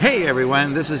Hey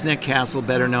everyone, this is Nick Castle,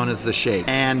 better known as The Shake,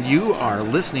 and you are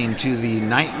listening to the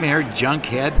Nightmare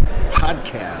Junkhead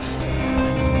podcast.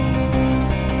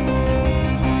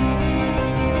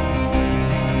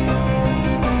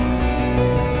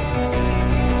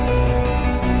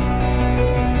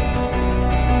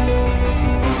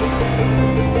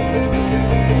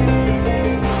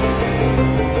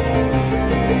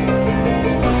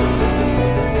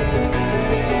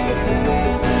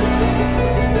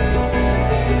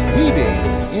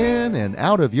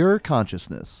 Out of your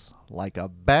consciousness, like a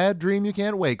bad dream you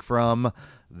can't wake from.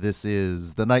 This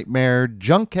is the Nightmare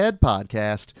Junkhead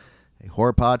podcast, a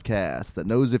horror podcast that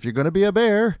knows if you're going to be a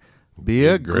bear, be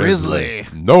a grizzly.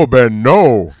 No, Ben,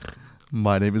 no.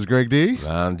 My name is Greg D.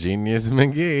 I'm Genius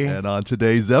McGee. And on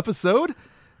today's episode,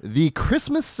 the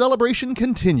Christmas celebration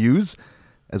continues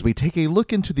as we take a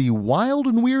look into the wild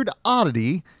and weird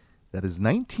oddity that is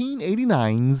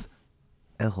 1989's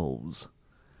Elves.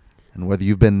 And whether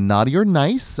you've been naughty or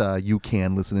nice, you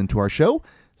can listen into our show.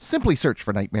 Simply search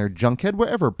for Nightmare Junkhead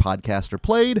wherever podcasts are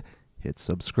played. Hit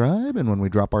subscribe, and when we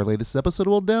drop our latest episode,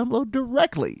 we'll download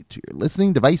directly to your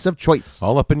listening device of choice.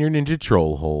 All up in your ninja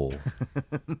troll hole.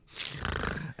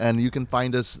 And you can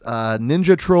find us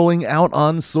ninja trolling out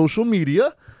on social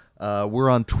media. We're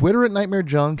on Twitter at Nightmare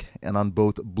Junk and on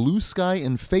both Blue Sky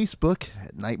and Facebook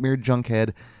at Nightmare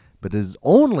Junkhead. But it is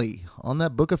only on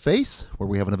that Book of Face where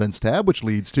we have an events tab, which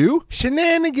leads to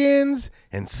shenanigans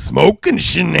and smoking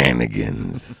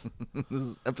shenanigans.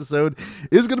 This episode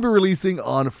is going to be releasing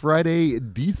on Friday,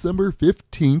 December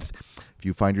 15th. If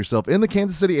you find yourself in the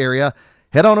Kansas City area,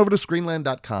 head on over to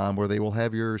screenland.com where they will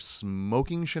have your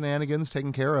smoking shenanigans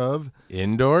taken care of.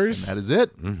 Indoors? And that is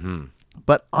it. Mm-hmm.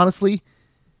 But honestly,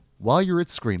 while you're at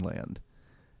Screenland,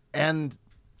 and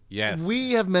yes,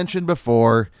 we have mentioned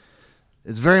before,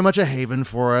 it's very much a haven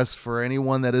for us, for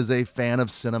anyone that is a fan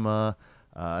of cinema,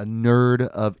 a nerd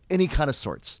of any kind of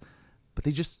sorts. But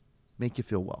they just make you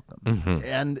feel welcome. Mm-hmm.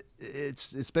 And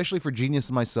it's, especially for Genius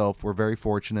and myself, we're very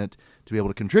fortunate to be able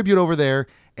to contribute over there.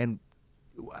 And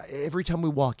every time we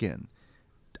walk in,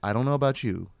 I don't know about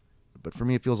you, but for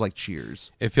me it feels like Cheers.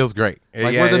 It feels great.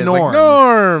 Like we're the norms. Like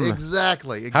Norm!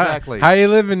 Exactly. How you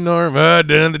living, Norm? At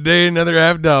the end of the day, another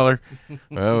 $50.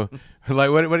 Well, like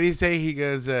what did he say? He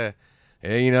goes,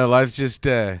 hey, you know, life's just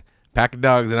a pack of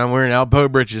dogs, and I'm wearing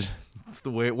Alpo britches. That's the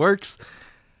way it works.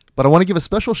 But I want to give a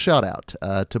special shout out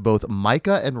to both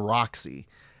Micah and Roxy,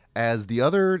 as the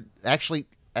other, actually,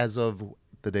 as of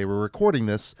the day we're recording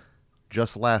this,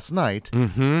 just last night,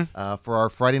 for our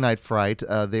Friday Night Fright,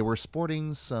 they were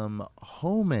sporting some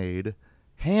homemade,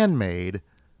 handmade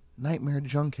Nightmare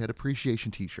Junkhead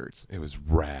appreciation t-shirts. It was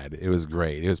rad. It was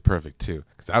great. It was perfect, too,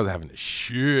 because I was having a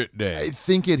shit day. I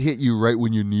think it hit you right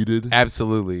when you needed.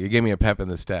 Absolutely. It gave me a pep in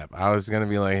the step. I was going to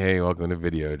be like, hey, welcome to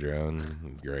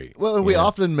Videodrome. It's great. Well, and we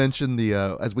often mention the,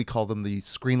 as we call them, the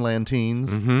Screenland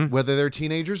teens, whether they're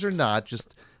teenagers or not,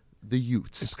 just the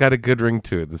youths. It's got a good ring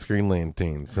to it, the Screenland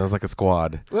teens. Sounds like a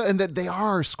squad. Well, and that they are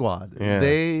our squad. Yeah.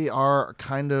 They are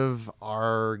kind of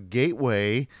our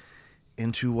gateway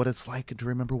into what it's like to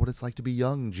remember what it's like to be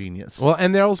young, Genius. Well,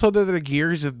 and they're also the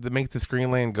gears that make the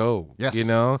Screenland go. Yes. You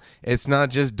know? It's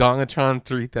not just Dongatron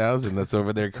 3000 that's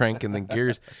over there cranking the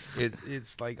gears.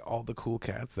 It's like all the cool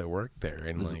cats that work there.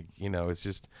 And, like, you know, it's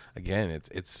just, again,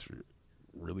 it's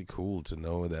really cool to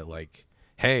know that, like,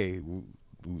 hey,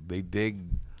 they dig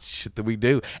shit that we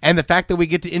do. And the fact that we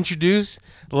get to introduce,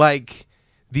 like,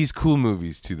 these cool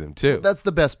movies to them too. That's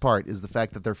the best part, is the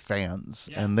fact that they're fans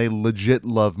and they legit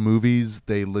love movies.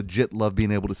 They legit love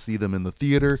being able to see them in the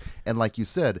theater. And like you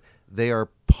said, they are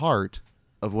part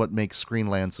of what makes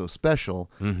Screenland so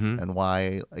special and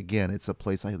why, again, it's a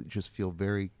place I just feel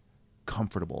very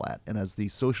comfortable at. And as the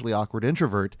socially awkward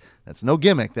introvert, that's no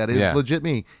gimmick. That is legit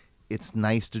me. It's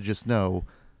nice to just know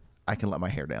I can let my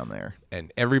hair down there.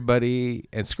 And everybody,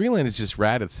 and Screenland is just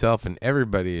rad itself, and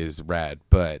everybody is rad,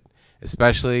 but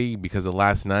especially because of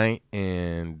last night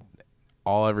and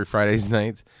every Friday's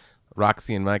nights,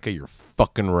 Roxy and Micah, you're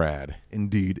fucking rad.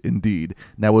 Indeed, indeed.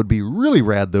 Now, it would be really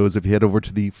rad, though, if you head over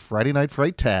to the Friday Night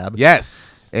Fright tab.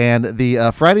 Yes. And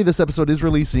the Friday this episode is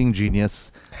releasing,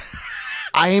 Genius.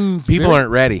 People aren't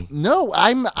ready. No,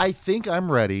 I think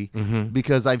I'm ready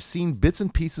because I've seen bits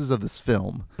and pieces of this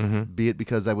film, be it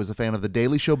because I was a fan of The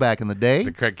Daily Show back in the day.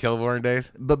 The Craig Kilborn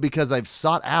days? But because I've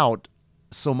sought out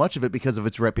so much of it because of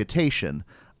its reputation.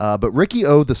 But Ricky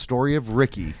O, the story of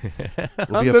Ricky,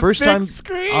 will be a first time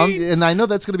screen. And I know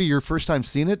that's going to be your first time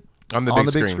seeing it on the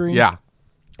big screen. Yeah,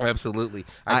 absolutely.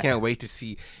 I can't wait to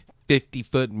see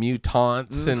 50-foot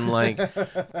mutants and like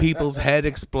people's head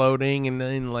exploding, and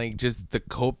then like just the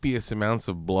copious amounts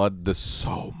of blood. There's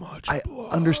so much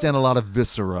blood. I understand a lot of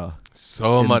viscera.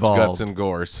 So much involved. guts and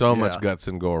gore. So much guts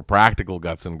and gore. Practical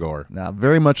guts and gore. Now,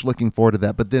 very much looking forward to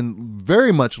that, but then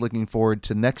very much looking forward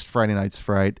to next Friday night's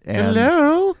Fright and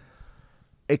Hello.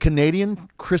 a Canadian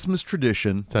Christmas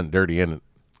tradition. Sounds dirty, isn't it?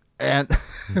 And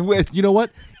you know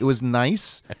what? It was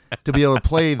nice to be able to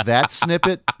play that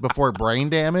snippet before brain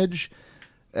damage.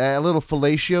 A little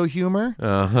fellatio humor.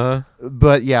 Uh-huh.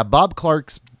 But yeah, Bob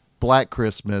Clark's Black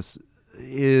Christmas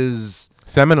is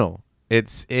Seminal.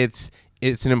 It's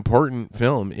an important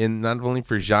film in not only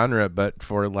for genre, but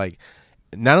for like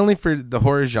not only for the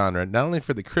horror genre, not only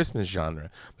for the Christmas genre,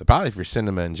 but probably for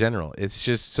cinema in general. It's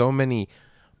just so many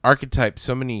archetypes,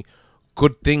 so many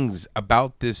good things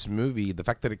about this movie. The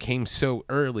fact that it came so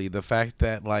early, the fact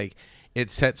that like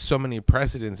it set so many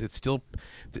precedents. It's still,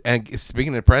 and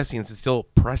speaking of precedents, it's still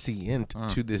prescient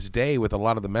to this day with a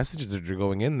lot of the messages that are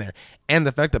going in there. And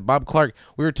the fact that Bob Clark,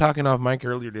 we were talking off mic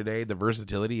earlier today, the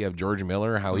versatility of George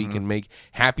Miller, how he can make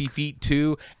Happy Feet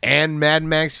 2 and Mad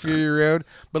Max Fury Road.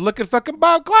 But look at fucking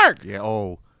Bob Clark. yeah.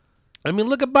 Oh, I mean,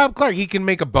 look at Bob Clark. He can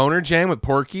make a boner jam with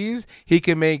Porky's. He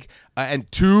can make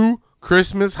and 2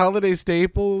 Christmas holiday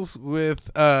staples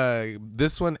with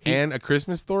this one and A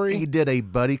Christmas Story. he did a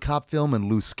buddy cop film in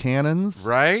Loose Cannons.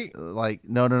 Right? Like,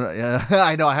 no.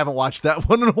 I know I haven't watched that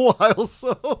one in a while,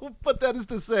 so, but that is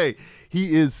to say,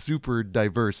 he is super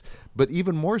diverse. But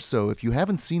even more so, if you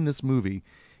haven't seen this movie,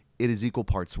 it is equal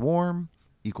parts warm,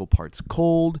 equal parts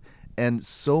cold, and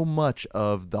so much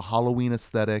of the Halloween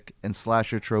aesthetic and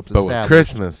slasher tropes But with established.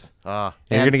 Christmas, And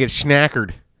you're going to get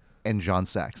schnackered. and John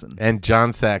Saxon. And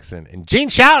John Saxon. And Gene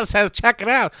Shalit says, check it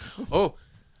out. Oh,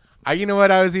 you know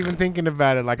what? I was even thinking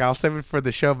about it. Like, I'll save it for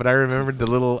the show, but I remembered the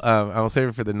little, I'll save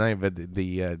it for the night, but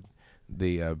the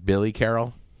Billy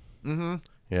Carol. Mm-hmm.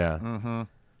 Yeah.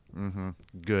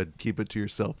 Good. Keep it to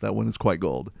yourself. That one is quite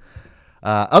gold.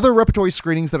 Other repertory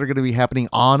screenings that are going to be happening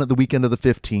on the weekend of the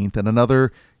 15th, and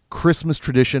another Christmas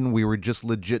tradition. We were just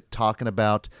legit talking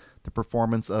about the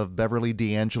performance of Beverly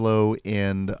D'Angelo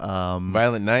in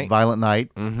Violent Night. Violent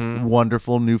Night. Mm-hmm.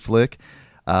 Wonderful new flick.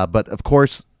 But of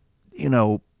course, you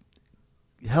know,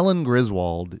 Helen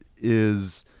Griswold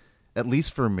is, at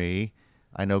least for me,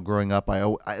 I know growing up,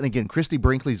 and again, Christy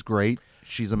Brinkley's great.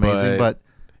 She's amazing, but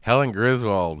Helen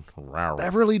Griswold. Wow.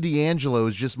 Beverly D'Angelo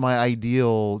is just my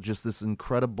ideal, just this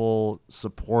incredible,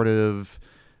 supportive,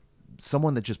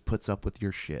 someone that just puts up with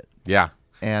your shit. Yeah.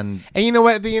 And you know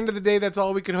what? At the end of the day, that's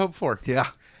all we could hope for. yeah.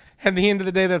 At the end of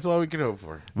the day, that's all we could hope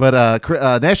for. But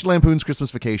National Lampoon's Christmas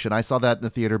Vacation, I saw that in the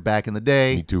theater back in the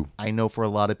day. Me too. I know for a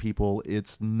lot of people,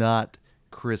 it's not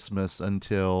Christmas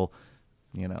until,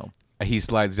 you know. He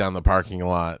slides down the parking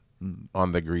lot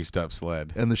on the greased up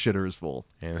sled. And the shitter is full.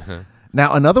 Uh-huh.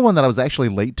 Now, another one that I was actually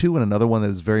late to, and another one that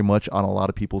is very much on a lot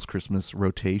of people's Christmas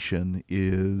rotation,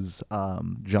 is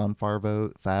Jon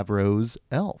Favreau's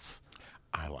Elf.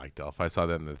 I liked Elf. I saw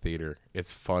that in the theater.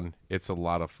 It's fun. It's a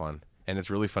lot of fun. And it's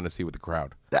really fun to see with the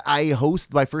crowd.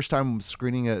 My first time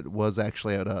screening it was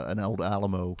actually at an old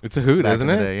Alamo. It's a hoot, back isn't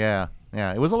in the it? day.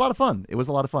 Yeah. It was a lot of fun.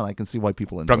 I can see why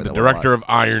people enjoy From that the one a lot. director of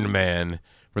Iron Man,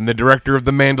 from the director of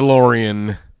The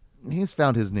Mandalorian. He's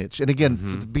found his niche. And again,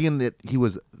 being that he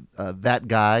was that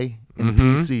guy in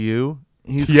Mm-hmm. PCU,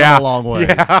 he's come a long way.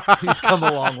 Yeah. He's come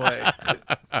a long way.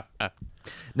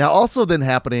 Now, also then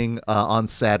happening on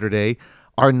Saturday,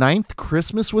 our 9th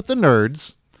Christmas with the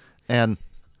Nerds. And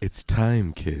It's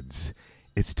time, kids.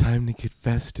 It's time to get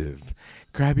festive.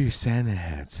 Grab your Santa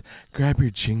hats. Grab your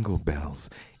jingle bells.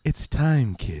 It's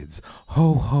time, kids.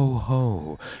 Ho, ho,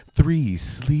 ho. 3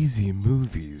 sleazy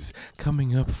movies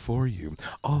coming up for you,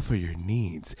 all for your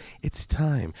needs. It's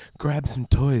time. Grab some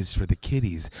toys for the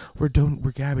kiddies. We're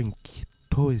grabbing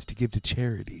toys to give to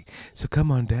charity. So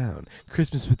come on down.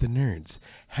 Christmas with the Nerds.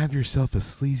 Have yourself a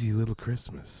sleazy little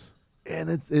Christmas. And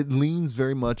it leans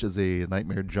very much as a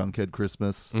Nightmare Junkhead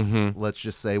Christmas. Mm-hmm. Let's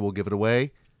just say we'll give it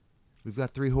away. We've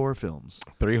got 3 horror films.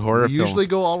 3 horror We films. usually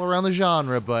go all around the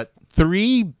genre, but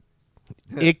 3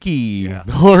 icky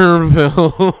horror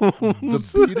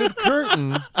films. the beaded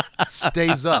curtain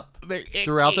stays up They're icky.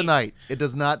 throughout the night. It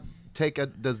does not take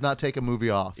a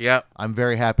movie off. Yep. I'm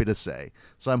very happy to say.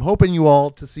 So I'm hoping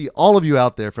to see all of you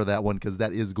out there for that one, because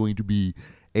that is going to be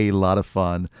a lot of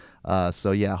fun.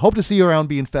 So yeah, hope to see you around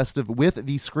being festive with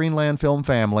the Screenland film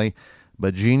family.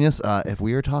 But Genius, if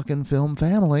we are talking film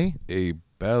family, A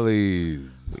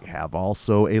bellies. we have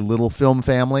also a little film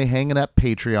family hanging at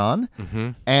Patreon. Mm-hmm.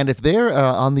 And if they're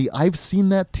on the I've Seen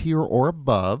That tier or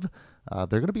above,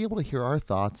 they're going to be able to hear our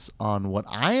thoughts on what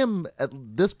I am at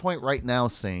this point right now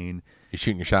saying You're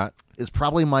shooting your shot? is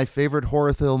probably my favorite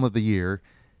horror film of the year,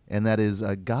 and that is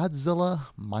Godzilla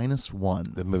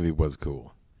 -1. The movie was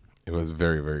cool. It was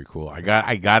very, very cool. I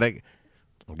got it.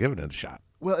 I'll give it a shot.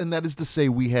 Well, and that is to say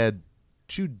we had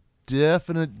two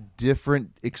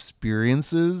different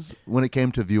experiences when it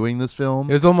came to viewing this film.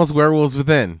 It was almost Werewolves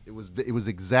Within. It was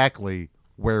exactly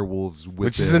Werewolves Within.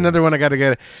 Which is another one I got to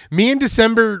get. Me in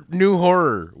December, new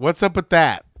horror. What's up with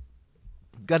that?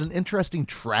 Got an interesting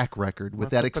track record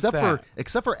with What's that, up with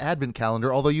except for Advent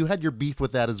Calendar. Although you had your beef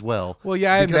with that as well. Well,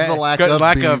 yeah, because and of the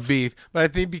lack of beef. But I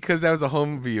think because that was a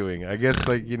home viewing, I guess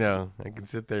I can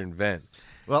sit there and vent.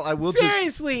 Well, I will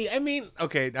seriously. I mean,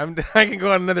 okay, I can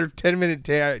go on another 10-minute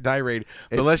tirade,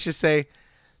 but let's just say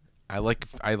I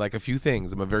like a few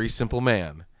things. I'm a very simple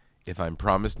man. If I'm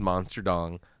promised Monster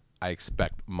Dong, I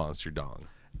expect Monster Dong.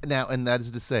 Now, and that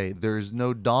is to say, there's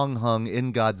no dong hung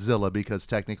in Godzilla because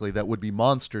technically that would be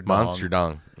Monster Dong. Monster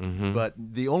Dong. Mm-hmm. But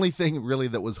the only thing really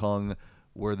that was hung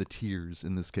were the tears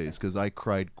in this case, because I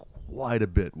cried quite a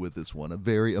bit with this one. A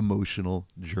very emotional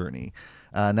journey.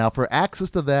 Now, for access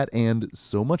to that and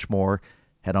so much more,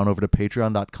 head on over to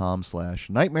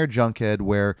patreon.com/nightmarejunkhead,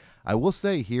 where I will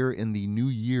say here in the new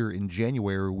year in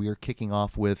January, we are kicking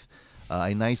off with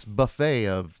a nice buffet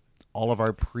of all of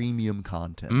our premium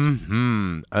content.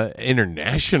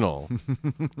 International.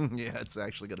 Yeah, it's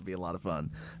actually going to be a lot of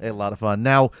fun.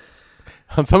 Now,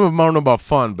 some of them don't know about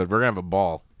fun, but we're going to have a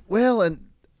ball. Well, and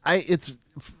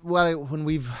when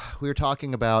we were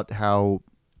talking about how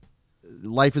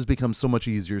life has become so much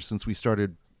easier since we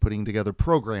started putting together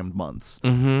programmed months,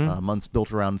 months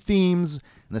built around themes,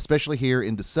 and especially here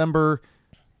in December,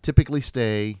 typically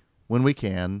stay when we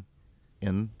can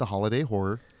in the holiday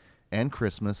horror and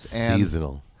Christmas. And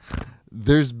seasonal.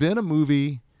 There's been a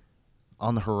movie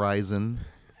on the horizon,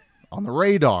 on the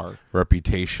radar.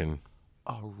 Reputation.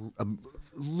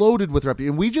 Loaded with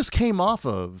reputation. And we just came off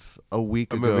of a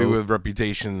week ago. A movie with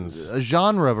reputations. A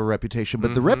genre of a reputation.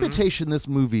 But the reputation this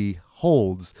movie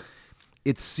holds,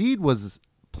 its seed was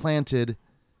planted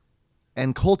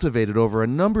and cultivated over a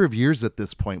number of years at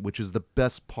this point, which is the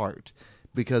best part.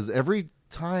 Because every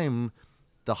time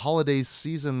the holiday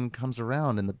season comes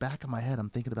around, in the back of my head, I'm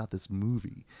thinking about this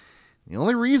movie. The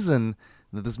only reason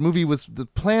that this movie was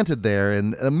planted there,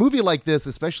 and a movie like this,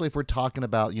 especially if we're talking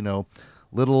about,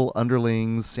 little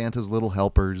underlings, Santa's little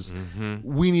helpers,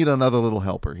 we need another little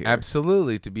helper here.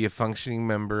 Absolutely, to be a functioning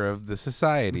member of the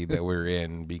society that we're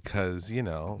in, because, the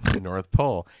North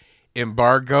Pole.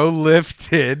 Embargo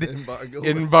lifted.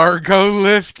 Embargo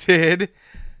lifted.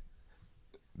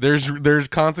 There's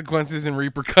consequences and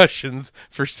repercussions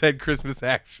for said Christmas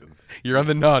actions. You're on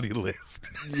the naughty list.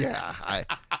 Yeah.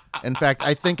 In fact,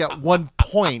 I think at one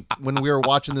point when we were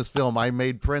watching this film, I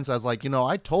made Prince, I was like,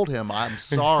 I told him I'm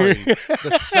sorry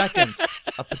the second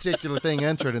a particular thing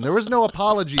entered. And there was no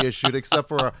apology issued except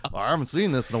for, I haven't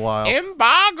seen this in a while.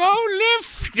 Embargo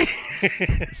lifted.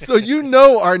 So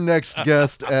our next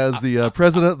guest as the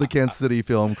president of the Kansas City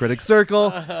Film Critics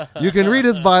Circle. You can read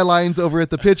his bylines over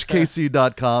at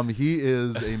thepitchkc.com. He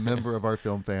is a member of our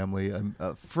film family,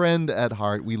 a friend at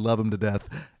heart. We love him to death.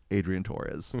 Adrian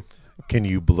Torres. Can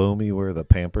you blow me where the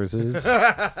Pampers is?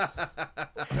 I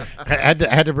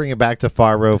had to bring it back to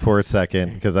Faro for a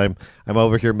second because I'm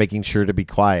over here making sure to be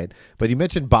quiet. But you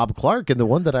mentioned Bob Clark, and the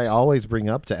one that I always bring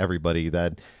up to everybody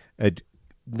that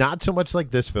not so much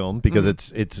like this film because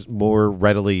it's more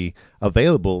readily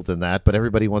available than that. But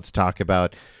everybody wants to talk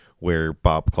about where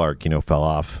Bob Clark, fell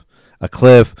off a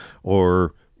cliff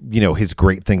or his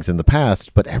great things in the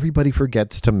past. But everybody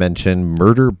forgets to mention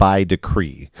Murder by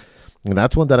Decree. And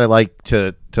that's one that I like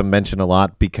to mention a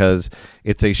lot because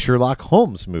it's a Sherlock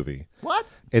Holmes movie. What?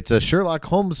 It's a Sherlock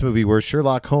Holmes movie where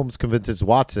Sherlock Holmes convinces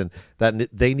Watson that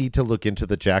they need to look into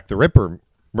the Jack the Ripper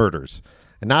murders.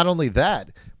 And not only that,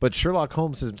 but Sherlock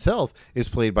Holmes himself is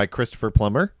played by Christopher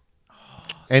Plummer.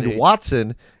 And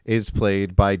Watson is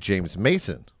played by James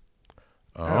Mason.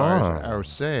 Or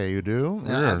say you do?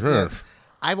 Yes.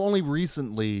 I've only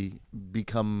recently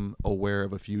become aware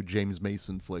of a few James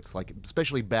Mason flicks, like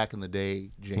especially back in the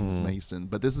day, James Mason.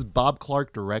 But this is Bob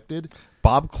Clark directed.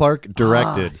 Bob Clark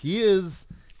directed. He is,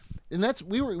 and that's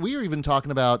we were even talking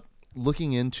about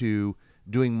looking into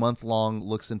doing month-long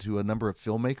looks into a number of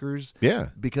filmmakers. Yeah.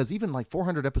 Because even like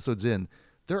 400 episodes in,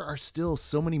 there are still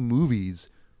so many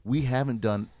movies we haven't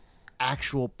done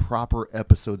actual proper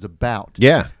episodes about.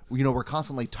 Yeah. We're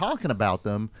constantly talking about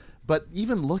them. But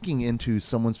even looking into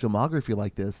someone's filmography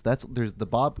like this, there's the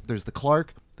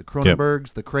Clark, the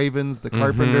Cronenbergs, the Cravens, the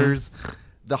Carpenters,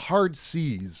 the hard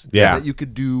C's that you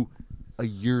could do a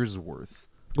year's worth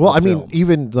Well, I mean, films.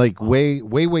 even like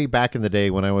way back in the day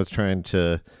when I was trying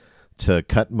to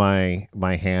cut my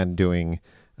hand doing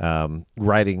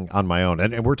writing on my own,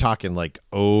 and we're talking like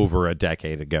over a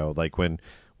decade ago, like when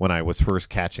I was first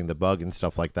catching the bug and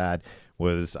stuff like that,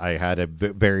 was I had a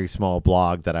very small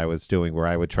blog that I was doing where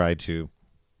I would try to.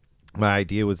 My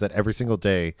idea was that every single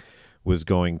day was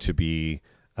going to be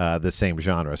the same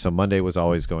genre. So Monday was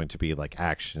always going to be like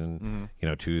action,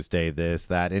 Tuesday this,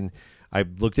 that. And I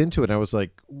looked into it and I was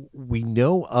like, we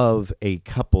know of a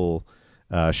couple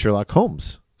Sherlock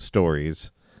Holmes stories,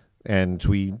 and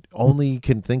we only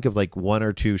can think of like one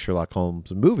or two Sherlock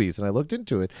Holmes movies. And I looked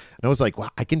into it and I was like, wow,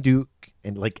 I can do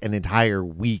like an entire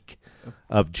week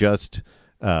of just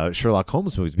Sherlock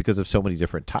Holmes movies because of so many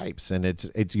different types. And it's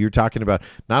you're talking about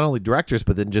not only directors,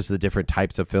 but then just the different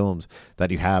types of films that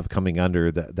you have coming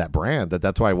under that brand.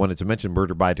 That's why I wanted to mention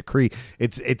Murder by Decree.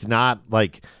 It's not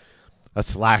like a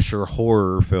slasher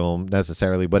horror film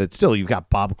necessarily, but it's still, you've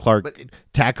got Bob Clark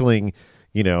tackling,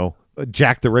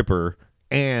 Jack the Ripper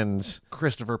and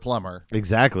Christopher Plummer.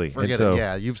 Exactly. Forget and so, it.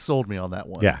 Yeah, you've sold me on that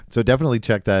one. Yeah, so definitely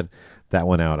check that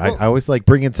one out. Well, I always like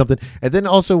bringing something, and then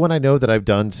also when I know that I've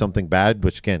done something bad,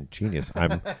 which again, genius.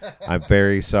 I'm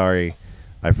very sorry.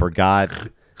 I forgot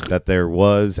that there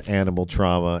was animal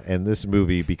trauma in this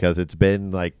movie because it's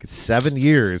been like 7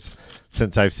 years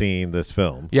since I've seen this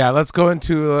film. Yeah, let's go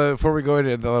into before we go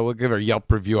into we'll give our Yelp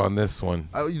review on this one.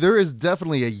 There is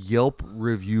definitely a Yelp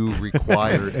review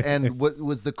required. And what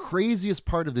was the craziest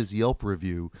part of this Yelp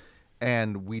review,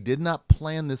 and we did not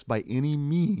plan this by any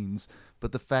means,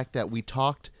 but the fact that we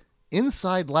talked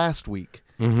Inside last week,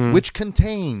 which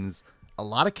contains a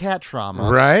lot of cat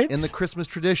trauma, right, in the Christmas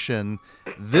tradition.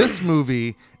 This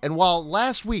movie, and while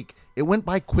last week it went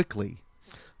by quickly,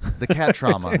 the cat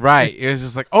trauma, right, it was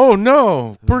just like, oh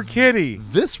no, poor kitty.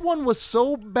 This one was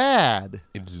so bad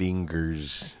It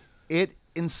lingers. it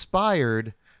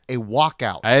inspired a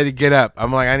walkout. I had to get up.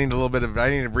 I'm like, I need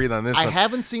to breathe on this I one.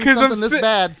 haven't seen 'Cause something this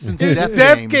bad since Death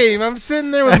Death Games. Game. I'm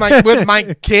sitting there with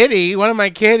my kitty, one of my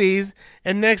kitties,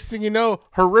 and next thing you know,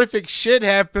 horrific shit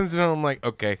happens, and I'm like,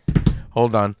 okay,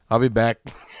 hold on, I'll be back.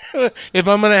 If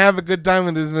I'm gonna have a good time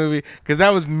with this movie, because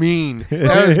that was mean.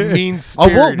 That was mean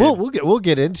spirited. We'll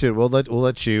get into it. We'll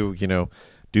let you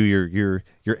do your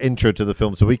intro to the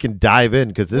film so we can dive in,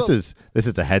 because this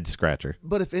is a head scratcher.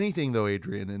 But if anything, though,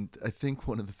 Adrian, and I think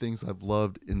one of the things I've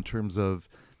loved in terms of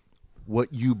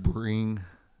what you bring,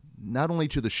 not only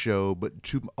to the show but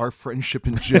to our friendship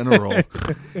in general,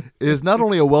 is not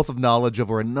only a wealth of knowledge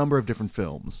over a number of different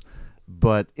films,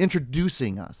 but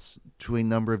introducing us to a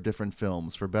number of different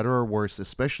films, for better or worse,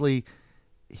 especially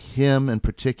him in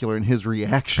particular and his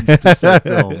reactions to said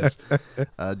films.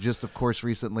 Just, of course,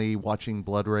 recently watching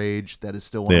Blood Rage. That is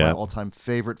still one of my all-time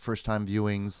favorite first-time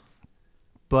viewings.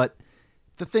 But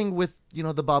the thing with,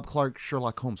 the Bob Clark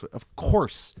Sherlock Holmes, of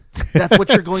course, that's what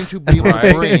you're going to be able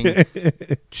to bring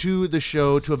to the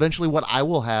show, to eventually what I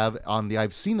will have on the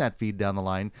I've Seen That feed down the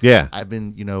line. Yeah. I've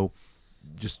been,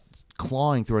 just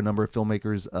clawing through a number of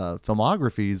filmmakers'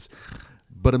 filmographies.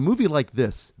 But a movie like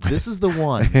this is the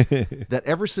one that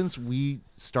ever since we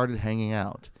started hanging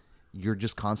out, you're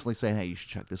just constantly saying, hey, you should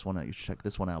check this one out, you should check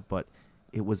this one out. But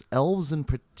it was Elves in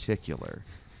particular.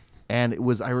 And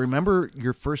I remember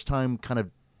your first time kind of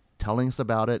telling us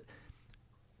about it,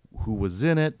 who was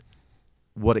in it,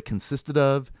 what it consisted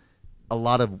of. A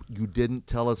lot of, you didn't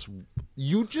tell us.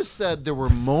 You just said there were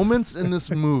moments in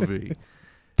this movie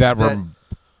that were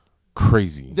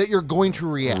crazy, that you're going to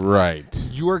react. Right.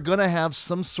 You are going to have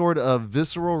some sort of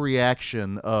visceral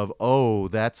reaction of, oh,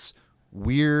 that's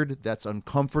weird, that's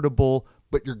uncomfortable,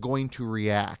 but you're going to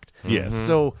react. Yes.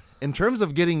 So in terms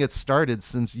of getting it started,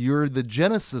 since you're the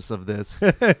genesis of this,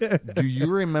 do you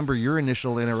remember your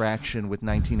initial interaction with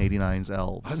 1989's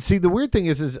Elves? See, the weird thing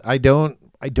is I don't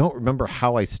remember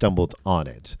how I stumbled on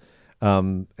it.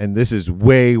 And this is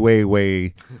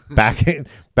way back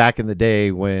in the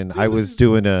day when I was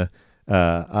doing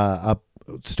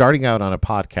starting out on a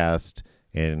podcast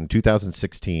in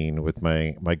 2016 with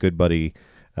my good buddy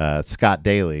Scott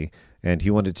Daly, and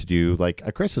he wanted to do like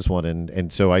a Christmas one,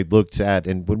 and so I looked at,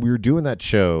 and when we were doing that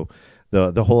show,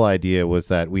 the whole idea was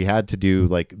that we had to do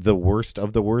like the worst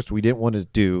of the worst. We didn't want to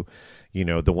do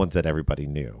the ones that everybody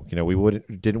knew.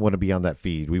 We didn't want to be on that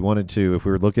feed. We wanted to, if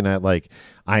we were looking at like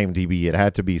IMDb, it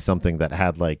had to be something that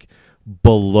had like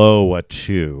below a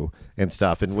 2 and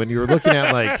stuff. And when you were looking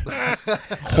at like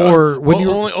horror,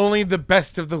 only the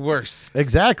best of the worst.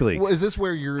 Exactly. Well, is this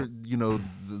where you're,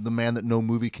 the man that no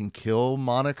movie can kill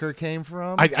moniker came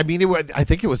from? I mean, I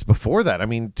think it was before that. I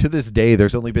mean, to this day,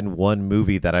 there's only been one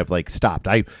movie that I've like stopped.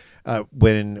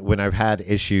 When I've had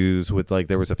issues with, like,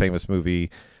 there was a famous movie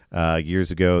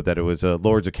years ago that it was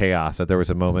Lords of Chaos. That there was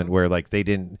a moment where like they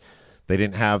didn't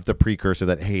have the precursor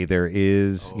that hey, there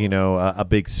is a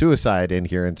big suicide in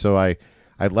here, and so I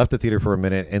left the theater for a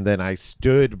minute, and then I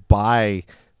stood by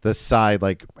the side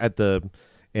like at the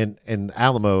in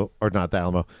Alamo, or not the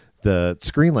Alamo, the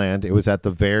Screenland. It was at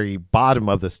the very bottom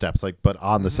of the steps, like but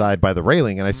on the side by the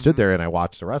railing, and I stood there and I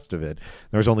watched the rest of it.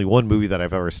 There's only one movie that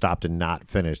I've ever stopped and not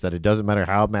finished. That it doesn't matter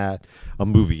how bad a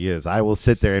movie is, I will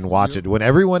sit there and watch it when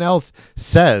everyone else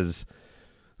says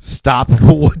stop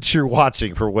what you're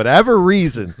watching for whatever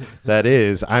reason that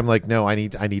is. I'm like, no, I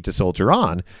need to soldier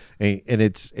on, and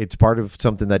it's part of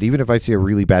something that even if I see a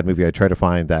really bad movie, I try to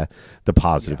find the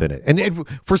positive in it. And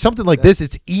for something like this,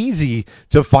 it's easy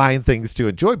to find things to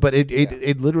enjoy. But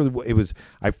it literally was.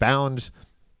 I found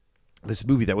this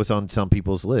movie that was on some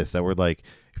people's lists that were like,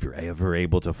 if you're ever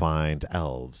able to find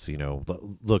Elves,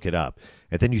 look it up.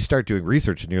 And then you start doing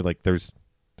research, and you're like, there's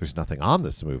nothing on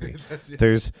this movie.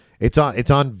 It's on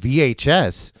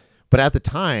VHS, but at the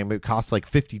time it cost like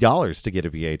 $50 to get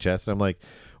a VHS, and I'm like,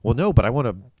 well, no, but I want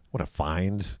to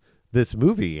find this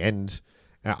movie, and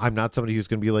I'm not somebody who's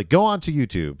going to be like, go on to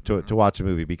YouTube to watch a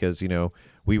movie, because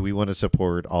we want to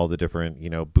support all the different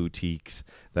boutiques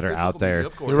that are out there.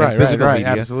 Of course. Right, physical right,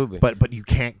 media, absolutely. But you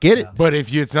can't get it. But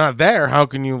if it's not there, how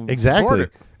can you support Exactly.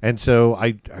 it? And so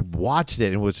I watched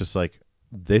it and was just like,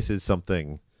 this is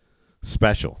something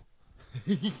special.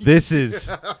 This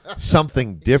is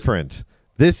something different.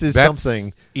 This is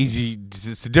something easy.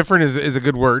 Different is a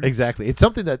good word. exactly. It's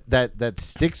something that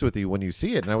sticks with you when you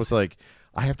see it. And I was like,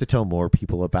 I have to tell more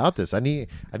people about this. I need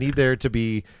there to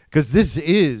be, because this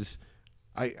is.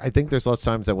 I think there's lots of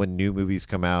times that when new movies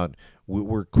come out,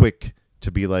 we're quick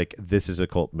to be like, this is a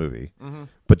cult movie,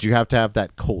 but you have to have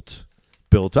that cult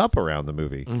built up around the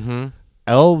movie.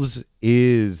 Elves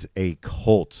is a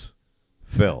cult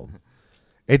film.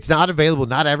 It's not available.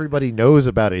 Not everybody knows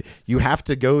about it. You have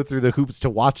to go through the hoops to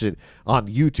watch it on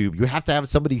YouTube. You have to have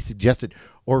somebody suggest it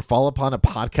or fall upon a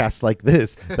podcast like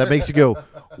this that makes you go,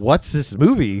 what's this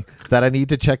movie that I need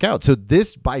to check out? So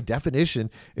this, by definition,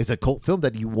 is a cult film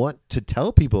that you want to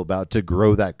tell people about to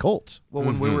grow that cult. Well,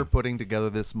 when we were putting together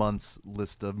this month's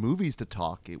list of movies to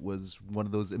talk, it was one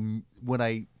of those when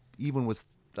I was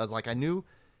like, I knew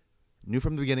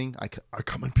from the beginning, I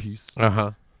come in peace.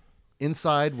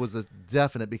 Inside was a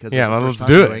definite because it was the let's first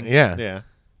do time it. doing. Yeah.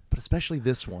 But especially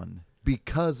this one,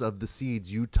 because of the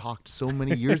seeds you talked so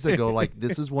many years ago. Like,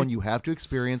 this is one you have to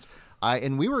experience.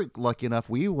 And we were lucky enough,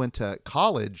 we went to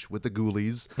college with the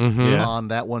Ghoulies on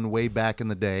that one way back in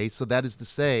the day. So that is to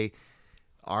say,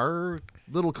 our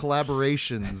little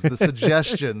collaborations, the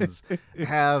suggestions,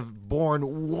 have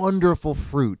borne wonderful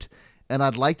fruit. And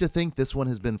I'd like to think this one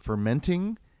has been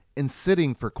fermenting and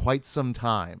sitting for quite some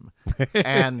time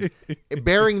and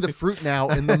bearing the fruit now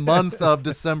in the month of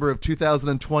December of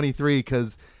 2023,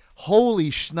 because holy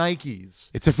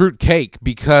shnikes. It's a fruit cake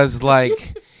because,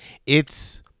 like,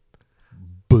 it's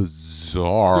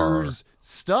bizarre. There's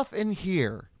stuff in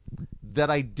here that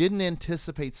I didn't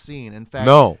anticipate seeing. In fact,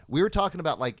 No. we were talking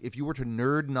about, like, if you were to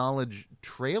nerd knowledge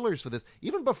trailers for this,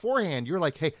 even beforehand, you're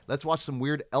like, hey, let's watch some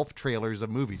weird elf trailers of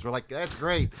movies. We're like, that's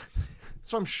great.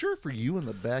 So I'm sure for you in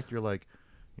the back, you're like,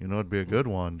 it'd be a good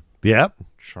one. Yep.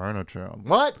 Chinatown.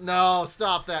 What? No,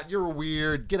 stop that. You're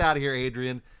weird. Get out of here,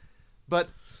 Adrian. But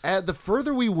the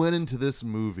further we went into this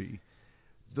movie,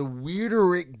 the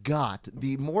weirder it got.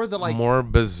 The more more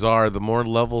bizarre, the more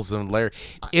levels and layer.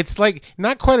 It's like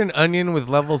not quite an onion with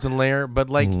levels and layer, but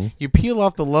like you peel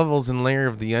off the levels and layer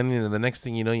of the onion, and the next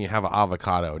thing you know, you have an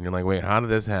avocado, and you're like, wait, how did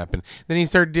this happen? Then you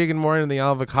start digging more into the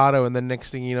avocado, and then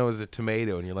next thing you know is a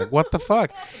tomato, and you're like, what the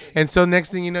fuck? And so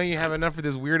next thing you know, you have enough of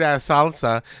this weird ass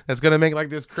salsa that's gonna make like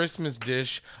this Christmas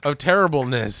dish of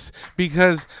terribleness.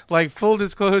 Because, like, full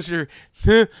disclosure,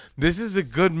 this is a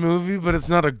good movie, but it's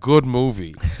not a good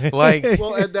movie. Like,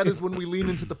 well, and that is when we lean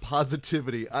into the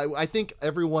positivity. I think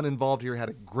everyone involved here had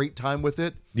a great time with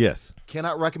it. Yes.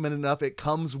 Cannot recommend enough. It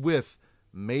comes with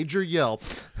major Yelp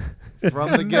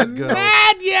from the get-go.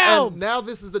 Mad Yelp! And now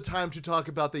this is the time to talk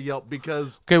about the Yelp,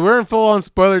 because okay, we're in full-on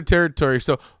spoiler territory.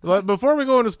 So before we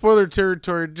go into spoiler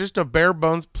territory, just a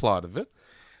bare-bones plot of it.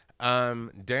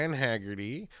 Dan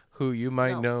Haggerty, who you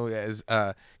might know as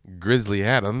Grizzly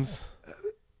Adams.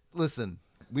 Listen,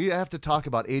 we have to talk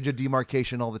about age of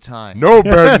demarcation all the time. No,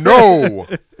 Ben, no.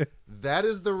 That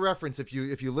is the reference. If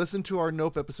you listen to our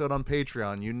Nope episode on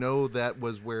Patreon, you know that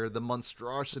was where the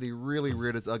monstrosity really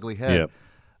reared its ugly head. Yep.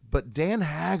 But Dan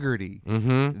Haggerty,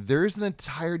 there's an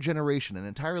entire generation, an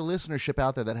entire listenership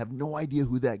out there that have no idea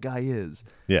who that guy is.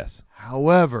 Yes.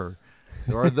 However,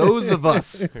 there are those of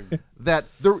us that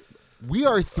We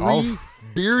are three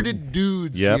bearded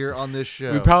dudes Yep. here on this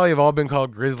show. We probably have all been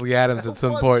called Grizzly Adams at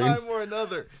some one point. time or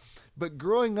another. But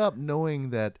growing up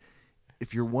knowing that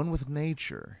if you're one with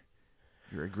nature,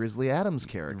 you're a Grizzly Adams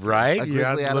character. Right? A You're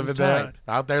Grizzly Adams type.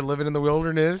 out there living in the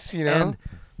wilderness, you know,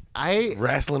 And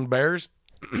wrestling bears.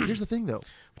 here's the thing, though.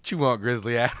 What you want,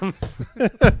 Grizzly Adams?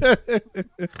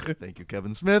 Thank you,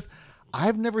 Kevin Smith.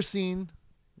 I've never seen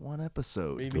one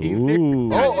episode. Me neither.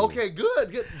 Ooh. Oh, okay,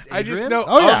 good. I just Adrian? know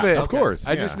Oh, yeah, of it. of course,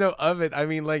 I just know of it. I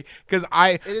mean, like, because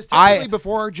It is technically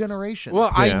before our generation.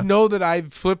 Well, Yeah. I know that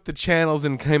I've flipped the channels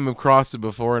and came across it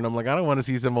before, and I'm like, I don't want to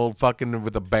see some old fucking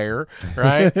with a bear,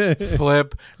 right?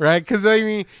 Flip, right? Because, I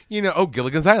mean, you know,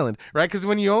 Gilligan's Island, right? Because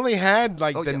when you only had,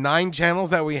 like, the 9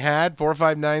 channels that we had, 4,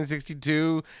 5, 9,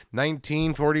 62,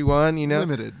 19, 41, you know?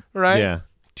 Limited. Right? Yeah.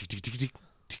 Tick, tick, tick, tick,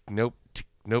 tick, nope, tick,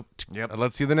 nope. Tick. Yep.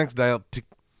 Let's see the next dial. Tick,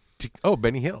 tick. Oh,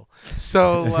 Benny Hill.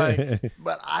 So, like...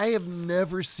 But I have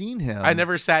never seen him. I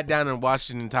never sat down and watched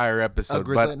an entire episode,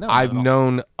 Grizzly- but no, I've not at all.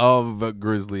 known of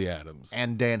Grizzly Adams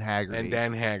And Dan Haggerty. and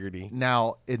Dan Haggerty.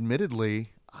 Now, admittedly,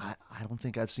 I don't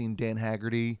think I've seen Dan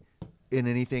Haggerty in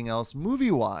anything else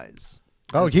movie-wise.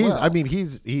 Oh, as he's. well. I mean,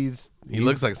 he's. He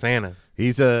looks like Santa.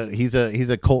 He's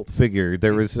a cult figure.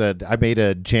 There was I made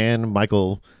a Jan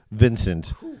Michael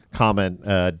Vincent comment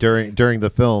during the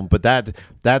film, but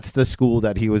that's the school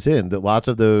that he was in. That lots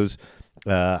of those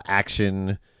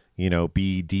action,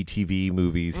 BDTV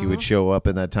movies, he would show up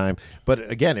in that time. But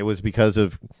again, it was because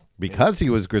he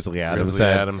was Grizzly Adams,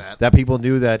 that people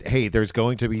knew that, hey, there's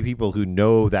going to be people who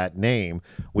know that name.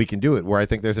 We can do it. Where I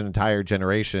think there's an entire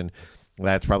generation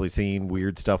that's probably seen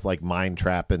weird stuff like Mind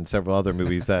Trap and several other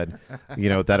movies that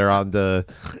that are on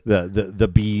the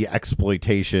B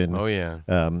exploitation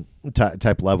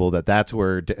type level. That's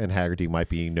where Dan Haggerty might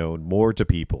be known more to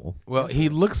people. Well, he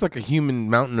looks like a human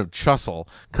mountain of Chussel,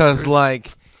 because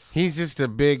like he's just a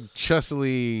big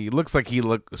Chussely. Looks like he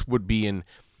would be in.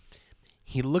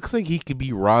 He looks like he could be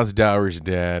Rosdower's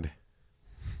dad.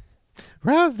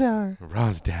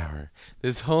 Rosdower.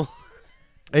 This whole.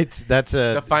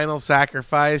 The Final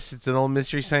Sacrifice. It's an old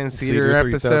Mystery Science Theater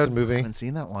episode I movie. haven't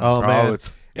seen that one. Oh man,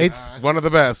 it's one of the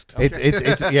best.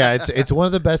 It's one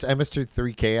of the best Mystery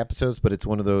 3K episodes, but it's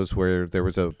one of those where there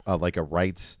was a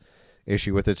rights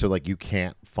issue with it, so like you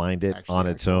can't find it on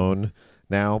its own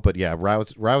now. But yeah,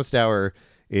 Rosdower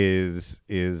is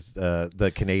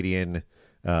the Canadian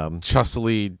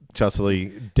Chussely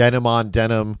denim on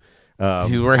denim.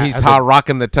 He's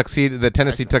rocking the tuxedo, the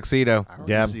Tennessee tuxedo.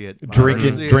 Yeah, see it.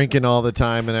 drinking all the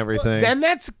time and everything. And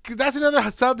that's another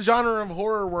subgenre of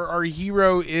horror where our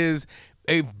hero is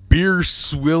a beer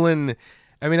swilling.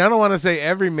 I mean, I don't want to say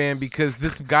everyman because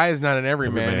this guy is not an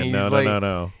everyman. He's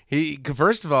no. He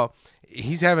first of all,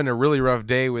 he's having a really rough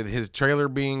day with his trailer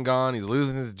being gone. He's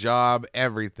losing his job,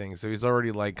 everything. So he's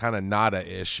already like kind of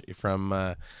nada-ish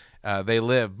from They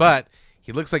Live, but.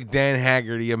 He looks like Dan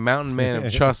Haggerty, a mountain man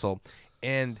of Chussel.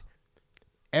 And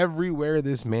everywhere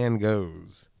this man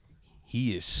goes,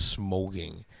 he is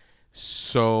smoking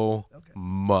so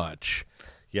much.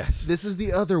 Yes. This is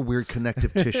the other weird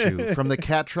connective tissue from the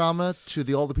cat trauma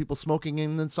to all the people smoking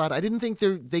inside. I didn't think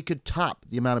they could top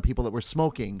the amount of people that were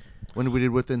smoking when we did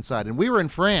with Inside. And we were in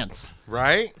France.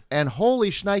 Right? And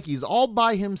holy shnikes, all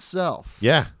by himself.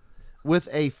 Yeah. With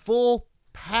a full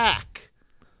pack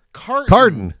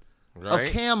carton. Right?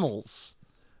 Of Camels.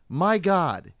 My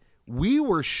God. We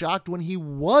were shocked when he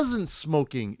wasn't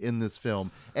smoking in this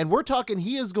film. And we're talking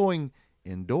he is going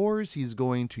indoors. He's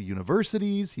going to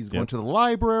universities. He's going to the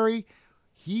library.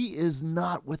 He is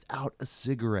not without a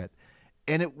cigarette.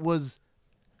 And it was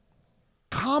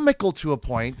comical to a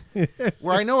point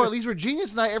where I know at least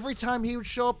Virginius and I, every time he would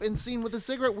show up in scene with a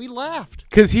cigarette, we laughed.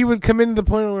 Because he would come into the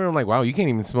point where I'm like, wow, you can't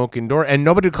even smoke indoors. And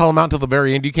nobody would call him out till the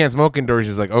very end. You can't smoke indoors.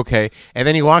 He's like, okay. And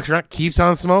then he walks around, keeps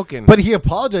on smoking. But he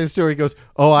apologized to her. He goes,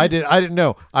 oh, I didn't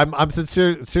know. I'm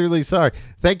sincerely sorry.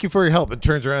 Thank you for your help. And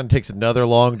turns around and takes another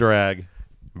long drag.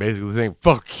 Basically saying,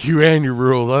 fuck you and your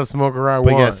rules. I'll smoke where I want.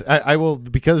 But yes, I will,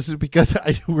 because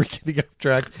we're getting off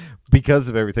track because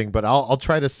of everything, but I'll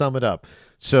try to sum it up.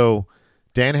 So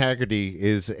Dan Haggerty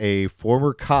is a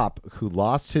former cop who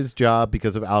lost his job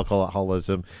because of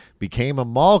alcoholism, became a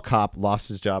mall cop, lost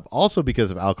his job also because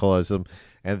of alcoholism,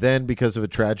 and then because of a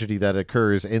tragedy that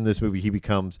occurs in this movie, he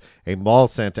becomes a mall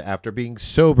Santa after being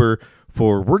sober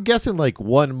for, we're guessing, like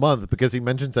 1 month, because he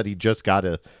mentions that he just got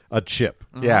a chip.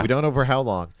 Yeah. We don't know for how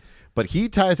long. But he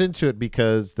ties into it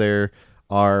because there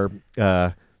are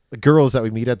girls that we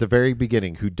meet at the very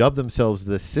beginning who dub themselves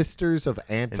the Sisters of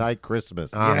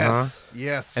Anti-Christmas.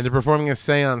 Yes. And they're performing a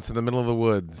seance in the middle of the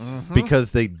woods.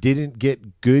 Because they didn't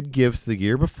get good gifts the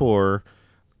year before,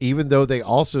 even though they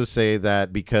also say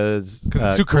that because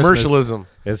it's too commercialism.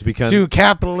 It's become too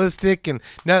capitalistic, and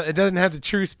now it doesn't have the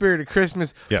true spirit of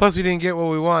Christmas. Yep. Plus, we didn't get what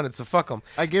we wanted, so fuck them.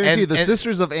 I guarantee you, the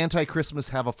Sisters of Anti-Christmas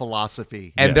have a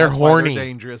philosophy. And they're That's why horny. They're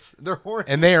dangerous. They're horny.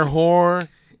 And they are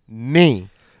horny.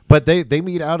 But they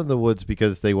meet out in the woods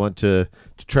because they want to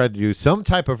try to do some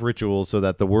type of ritual so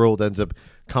that the world ends up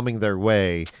coming their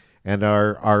way. And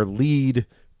our lead,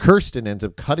 Kirsten, ends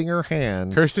up cutting her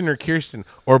hand. Kirsten or Kirsten,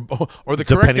 or the correct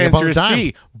Depending upon answer is time.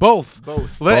 C. Both.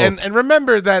 Both. And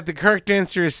remember that the correct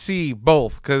answer is C.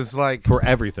 Both, because like For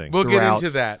everything. we'll get Throughout. into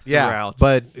that. Yeah.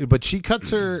 Throughout. But she cuts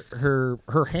her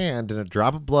hand, and a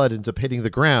drop of blood ends up hitting the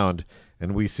ground,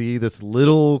 and we see this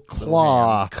little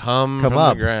claw Come from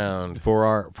up the ground.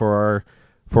 for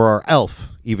our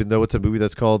elf, even though it's a movie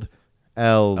that's called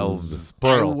Elves. Elves. I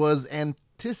Plural. was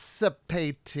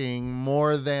anticipating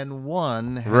more than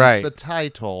one, hence Right. the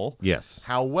title. Yes.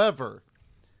 However,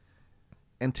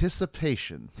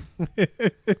 anticipation.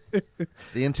 The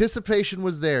anticipation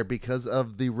was there because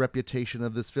of the reputation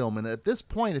of this film. And at this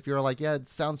point, if you're like, yeah, it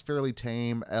sounds fairly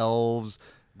tame, elves,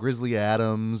 Grizzly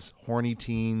Adams, horny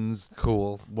teens,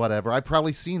 Cool. whatever. I've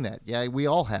probably seen that. Yeah, we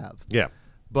all have. Yeah.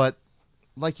 But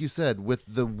like you said, with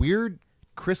the weird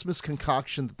Christmas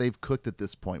concoction that they've cooked at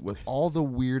this point, with all the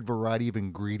weird variety of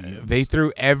ingredients, They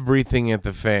threw everything at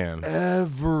the fan.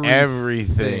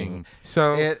 Everything.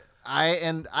 So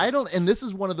and this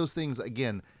is one of those things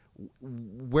again,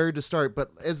 where to start.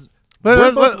 But as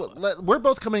But- we're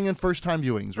both coming in first time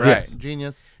viewings, right? Yes.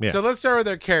 Genius. Yeah. So let's start with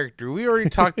our character. We already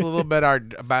talked a little bit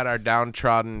about our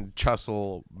downtrodden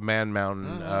Chussel man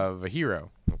mountain of a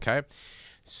hero. Okay,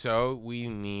 so we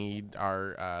need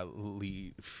our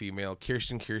lead female,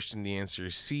 Kirsten. The answer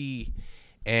is C,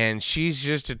 and she's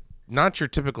just not your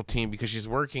typical teen because she's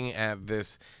working at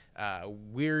this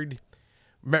weird.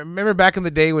 Remember back in the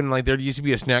day when like there used to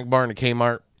be a snack bar in a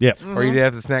Kmart? Yeah. Or you'd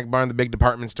have the snack bar in the big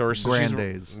department store. So Grand she's,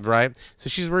 days. Right? So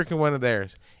she's working one of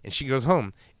theirs. And she goes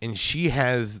home. And she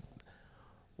has,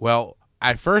 well,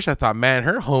 at first I thought, man,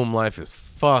 her home life is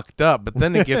fucked up. But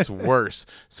then it gets worse.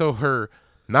 So her,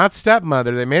 not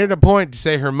stepmother, they made it a point to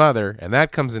say her mother. And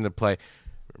that comes into play.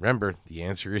 Remember, the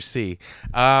answer is C.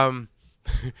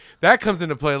 That comes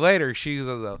into play later. She's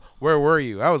where were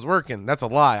you? I was working. That's a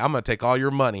lie. I'm going to take all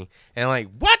your money. And like,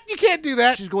 what? You can't do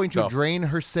that. She's going to drain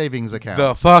her savings account.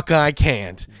 The fuck I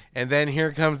can't. And then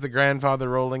here comes the grandfather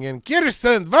rolling in.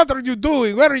 Kirsten, what are you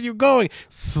doing? Where are you going?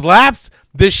 Slaps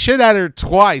the shit out of her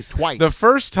twice. The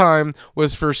first time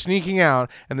was for sneaking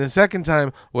out, and the second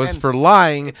time was for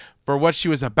lying for what she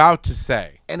was about to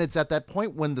say. And it's at that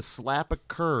point when the slap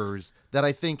occurs that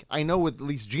I know with at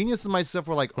least Genius and myself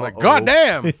were like, God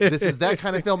damn. this is that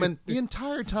kind of film. And the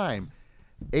entire time,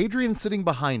 Adrian sitting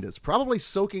behind us, probably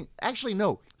soaking. Actually,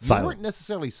 no, you weren't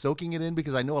necessarily soaking it in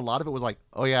because I know a lot of it was like,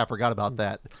 oh yeah, I forgot about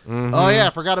that. Mm-hmm. Oh yeah,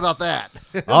 I forgot about that.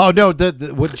 Oh no!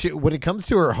 When it comes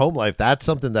to her home life, that's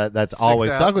something that's always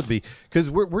out. stuck with me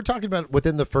because we're talking about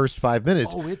within the first 5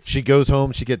 minutes. Oh, she goes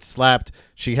home, she gets slapped.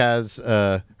 She has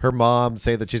her mom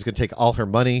say that she's going to take all her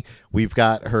money. We've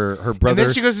got her brother. And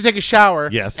then she goes to take a shower.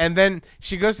 Yes. And then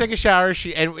she goes to take a shower.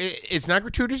 It's not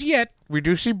gratuitous yet. We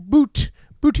do see booty.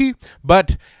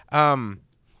 But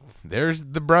there's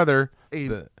the brother,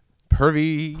 the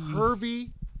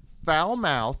pervy, foul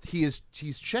mouthed. He's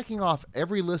checking off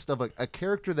every list of a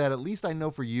character that at least I know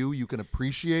for you can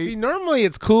appreciate. See, normally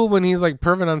it's cool when he's like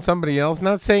perving on somebody else.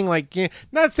 Not saying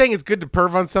it's good to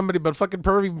perv on somebody, but fucking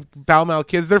pervy foul mouthed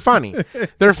kids, they're funny.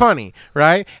 They're funny,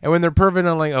 right? And when they're perving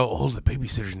on like, oh, the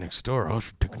babysitter's next door. Oh,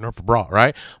 she's taking her for bra,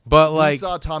 right? But like, we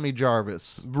saw Tommy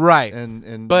Jarvis, right?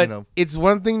 And but it's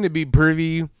one thing to be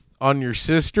pervy on your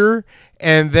sister,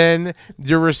 and then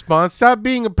your response, stop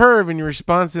being a perv, and your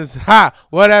response is, ha,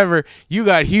 whatever, you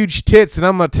got huge tits and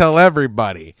I'm gonna tell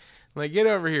everybody. Like, get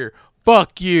over here,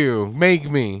 fuck you,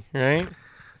 make me, right?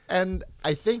 And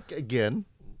I think again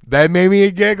that made me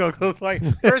a giggle. Like,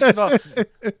 first of all,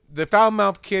 the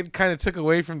foul-mouthed kid kind of took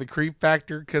away from the creep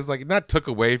factor because, like, not took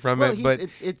away from well, it, but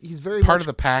he's very part much of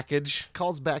the package.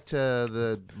 calls back to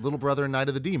the little brother in Night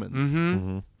of the Demons.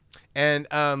 Mm-hmm. And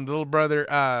the little brother,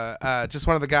 just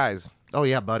one of the guys. Oh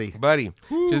yeah, buddy,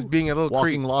 just being a little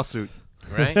walking creep, lawsuit,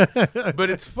 right? But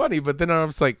it's funny. But then I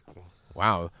was like,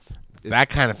 wow, that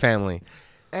kind of family.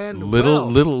 And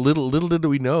little did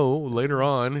we know later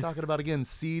on. Talking about again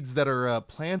seeds that are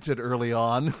planted early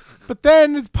on. But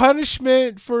then it's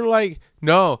punishment for it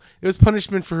was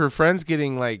punishment for her friends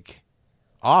getting like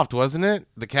offed, wasn't it?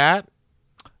 The cat.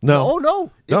 No. Oh,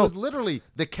 no. It was literally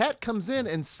the cat comes in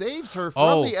and saves her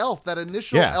from the elf. That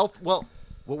initial elf. Well,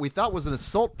 what we thought was an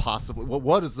assault, possibly.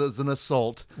 What is an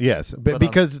assault? Yes, but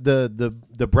because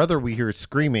the brother we hear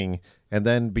screaming And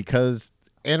then because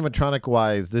animatronic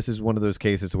wise, this is one of those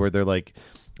cases where they're like,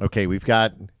 okay, we've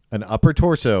got an upper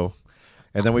torso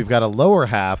and then we've got a lower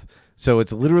half. So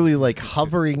it's literally like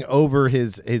hovering over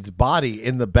his body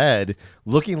in the bed,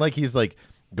 looking like he's like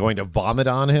going to vomit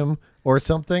on him or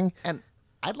something. And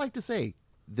I'd like to say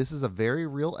this is a very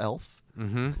real elf.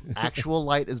 Mm-hmm. Actual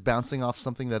light is bouncing off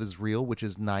something that is real, which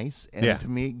is nice. And Yeah. to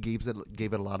me, it gave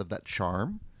it a lot of that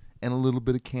charm and a little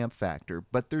bit of camp factor.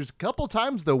 But there's a couple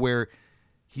times, though, where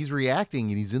he's reacting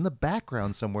and he's in the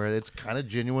background somewhere that's kind of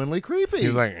genuinely creepy.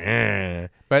 He's like, eh.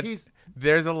 But He's-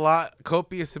 there's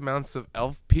copious amounts of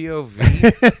elf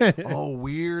POV. oh,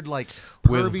 weird, like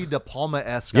With- pervy De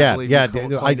Palma-esque. Yeah, believe yeah.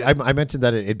 you called it. I mentioned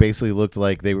that it basically looked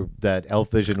like that Elf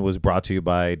Vision was brought to you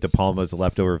by De Palma's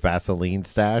leftover Vaseline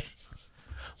stash.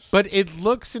 But it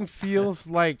looks and feels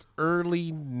like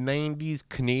early 90s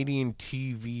Canadian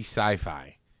TV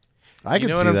sci-fi. I You can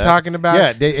know see what I'm that. talking about?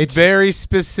 Yeah, it's very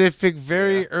specific,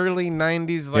 very early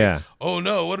 90s. Like, Yeah. oh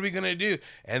no, what are we going to do?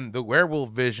 And the werewolf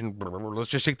vision, let's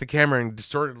just shake the camera and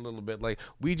distort it a little bit. Like,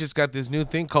 we just got this new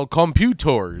thing called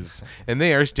computers, and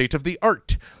they are state of the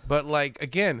art. But, like,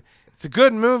 again, it's a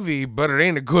good movie, but it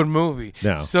ain't a good movie.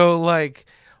 No. So, like,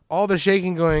 all the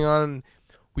shaking going on,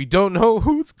 we don't know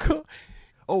who's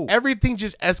Oh, everything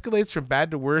just escalates from bad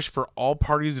to worse for all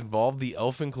parties involved, the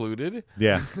elf included.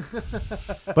 Yeah.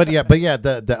 but yeah,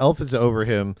 the elf is over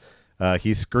him.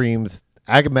 He screams.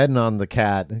 Agamemnon, the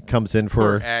cat, comes in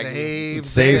for Poor Aggie.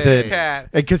 saves the it. cat.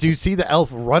 Because you see the elf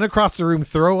run across the room,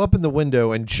 throw up in the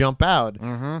window, and jump out.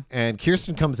 Mm-hmm. And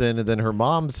Kirsten comes in, and then her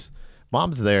mom's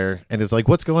there, and is like,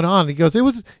 "What's going on?" And he goes, "It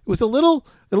was a little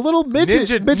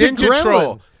midget Ninja gremlin.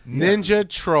 troll. Ninja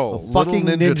troll. Fucking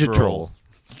Little ninja troll."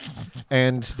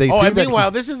 And they Oh, see and that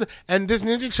meanwhile, this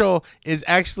ninja troll is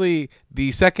actually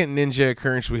the second ninja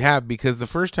occurrence we have, because the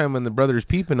first time when the brother's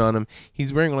peeping on him,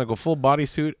 he's wearing like a full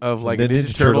bodysuit of like the a Ninja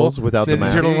Turtle Turtles without the Ninja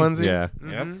mask. Turtle onesie. Yeah.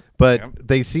 Mhm. But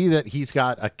they see that he's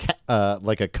got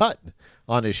like a cut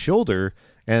on his shoulder,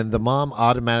 and the mom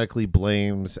automatically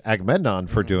blames Agamemnon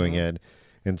for doing it.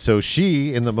 And so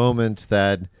she, in the moment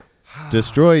that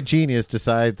destroyed Genius,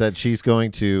 decides that she's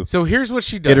going to So here's what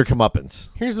she does. get her comeuppance.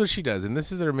 Here's what she does, and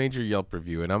this is her major Yelp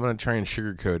review, and I'm going to try and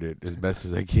sugarcoat it as best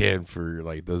as I can for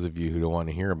like those of you who don't want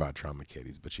to hear about trauma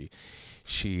kitties. But she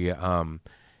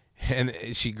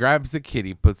grabs the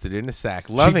kitty, puts it in a sack,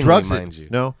 lovingly, she drugs mind it. you.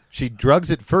 No, she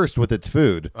drugs it first with its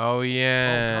food. Oh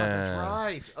yeah, that's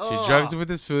right. She drugs it with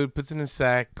his food, puts it in a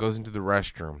sack, goes into the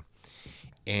restroom.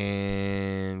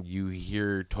 And you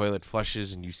hear toilet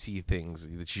flushes and you see things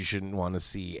that you shouldn't want to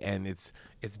see, and it's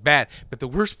bad. But the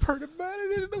worst part about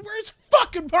it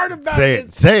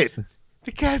is Say it.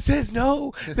 the cat says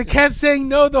no. The cat's saying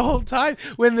no the whole time.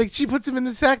 When she puts him in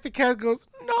the sack, the cat goes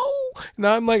no.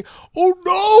 Now I'm like, oh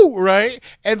no, right?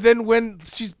 And then when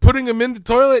she's putting him in the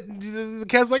toilet, the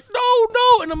cat's like,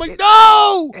 no, and I'm like,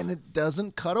 no, And it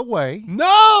doesn't cut away.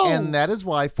 no. And that is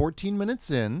why 14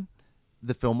 minutes in,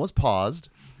 the film was paused.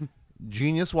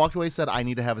 Genius walked away, said, "I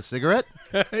need to have a cigarette."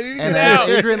 I need to And get as out.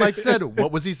 Adrian said,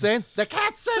 what was he saying? The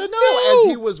cat said no,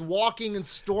 as he was walking and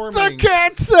storming. The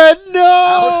cat said out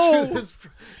no. to his,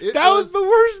 it That was the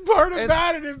worst part and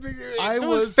about it. I It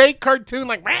was was- fake cartoon,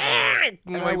 like,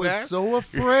 and I like was that. so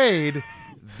afraid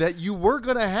that you were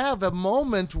going to have a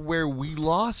moment where we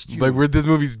lost you. Like, where this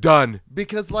movie's done.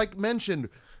 Because, like mentioned,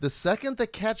 the second the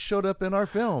cat showed up in our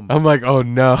film, I'm like, oh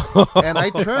no. and I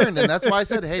turned, and that's why I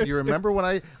said, "Hey, do you remember when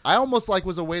I almost like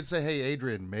was a way to say, hey,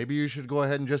 Adrian, maybe you should go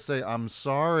ahead and just say, I'm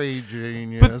sorry,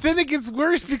 Genius." But then it gets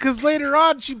worse because later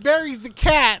on she buries the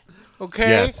cat. Okay.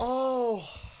 Yes. oh,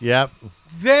 Yep.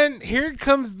 Then here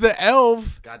comes the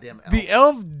elf. goddamn elf. The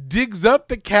elf digs up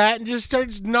the cat and just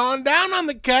starts gnawing down on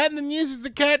the cat, and then uses the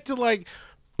cat to like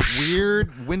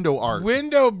weird window art.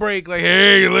 window break. Like,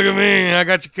 hey, look at me, I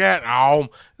got your cat. Ow. And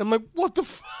I'm like, what the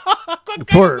fuck? What kind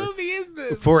For- of movie is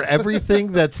this? For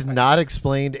everything that's not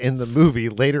explained in the movie,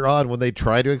 later on when they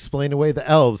try to explain away the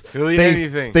elves, He'll eat they,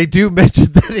 anything. they do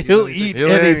mention that he'll eat He'll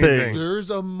eat anything. anything.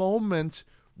 There's a moment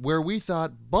where we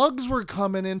thought bugs were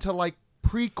coming into like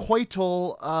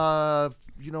pre-coital,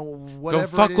 whatever. Don't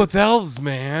fuck it is. with elves,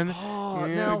 man. Oh,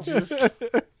 Yeah, now, just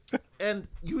and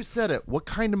you said it. What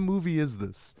kind of movie is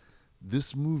this?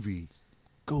 This movie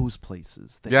goes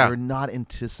places that Yeah. you're not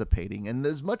anticipating, and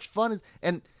as much fun as.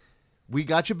 And we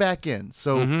got you back in,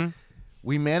 so Mm-hmm.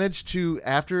 we managed to.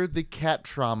 After the cat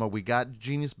trauma, we got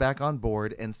Genius back on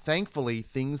board, and thankfully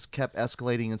things kept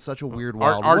escalating in such a weird,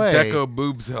 wild Art way. Deco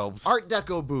boobs helps. Art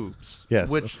Deco boobs. Yes.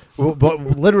 Which But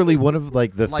literally one of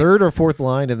like the Like- third or fourth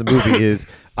line in the movie is,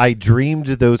 I dreamed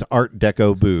those Art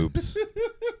Deco boobs.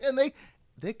 and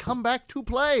they come back to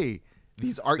play.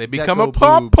 these art They become a deco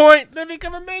plot boobs. point. They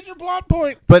become a major plot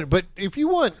point. But if you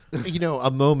want,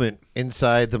 a moment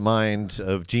inside the mind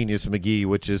of Genius McGee,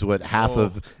 which is what half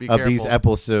of be these careful.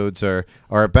 episodes are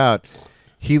about,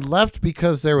 he left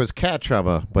because there was cat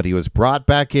trauma, but he was brought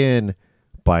back in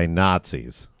by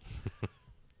Nazis. I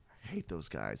hate those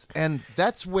guys. And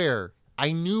that's where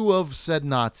I knew of said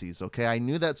Nazis, okay? I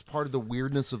knew that's part of the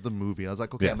weirdness of the movie. I was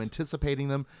like, okay, Yes. I'm anticipating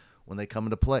them when they come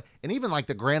into play. And even like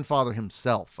the grandfather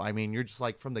himself. I mean, you're just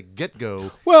like from the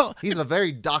get-go. Well, He's a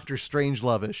very Doctor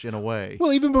Strangelove-ish in a way.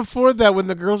 Well, even before that, when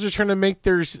the girls are trying to make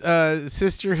their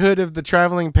sisterhood of the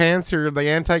traveling pants or the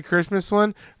anti-Christmas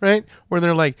one, right? Where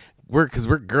they're like, because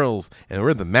we're girls and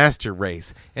we're the master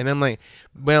race. And I'm like,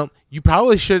 well, you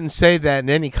probably shouldn't say that in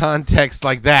any context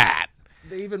like that.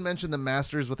 They even mentioned the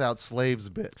masters without slaves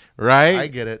bit. Right? I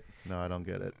get it. No, I don't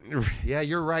get it. Yeah,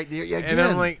 you're right. Yeah, And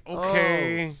I'm like,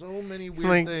 okay. Oh, so many weird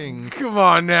Like, things. come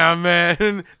on now,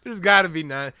 man. There's got to be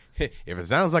not. If it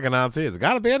sounds like a Nazi, it's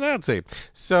got to be a Nazi.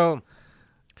 So,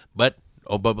 but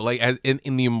like as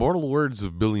in the immortal words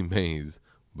of Billy Mays,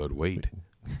 but wait,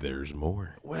 there's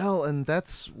more. Well, and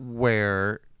that's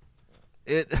where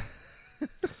it...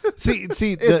 See,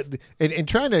 and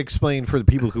trying to explain for the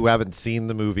people who haven't seen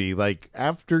the movie, like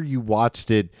after you watched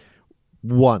it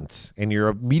once and you're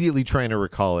immediately trying to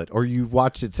recall it, or you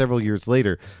watched it several years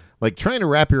later, like trying to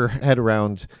wrap your head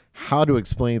around how to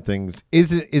explain things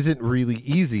isn't really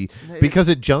easy because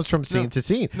it jumps from scene to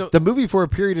scene. No. The movie for a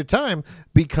period of time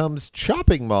becomes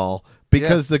shopping mall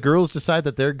because Yes. the girls decide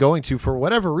that they're going to, for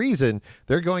whatever reason,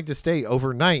 they're going to stay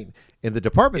overnight in the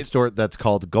department store that's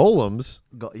called Golems.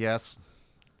 Yes.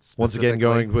 Once again, Specifically.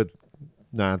 going with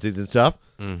Nazis and stuff.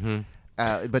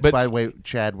 But by the way,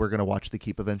 Chad, we're going to watch The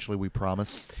Keep eventually, we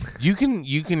promise. You can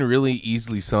really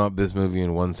easily sum up this movie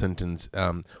in one sentence.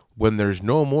 When there's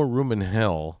no more room in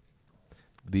hell,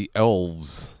 the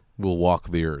elves will walk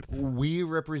the earth. We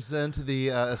represent the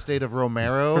estate of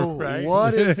Romero. Right.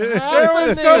 What is happening? There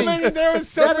was so many. That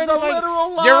is a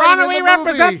literal line. Your Honor, in we the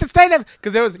represent movie. the state of.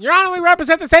 Because there was. Your Honor, we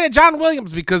represent the state of John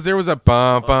Williams. Because there was a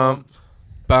bump, bump,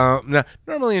 bump. Now,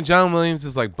 normally in John Williams,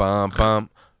 it's like bump,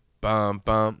 bump, bump,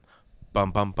 bump,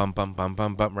 bump, bump, bump, bump, bump,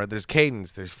 bump, bump. Right? There's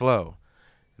cadence. There's flow.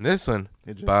 And this one,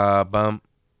 ba bump,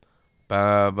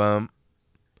 ba bump,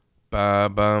 ba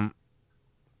bump,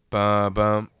 ba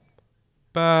bump,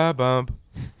 ba bump,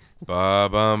 ba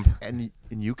bump. And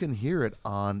you can hear it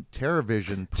on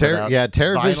TerraVision.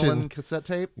 TerraVision. Vinyl and cassette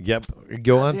tape. Yep.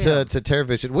 Go on Goddamn. to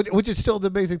TerraVision, which is still the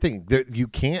amazing thing. You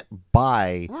can't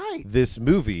buy Right. this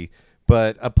movie,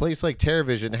 but a place like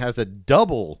TerraVision has a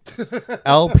double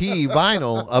LP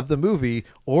vinyl of the movie,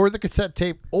 or the cassette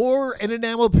tape, or an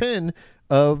enamel pin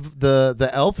of the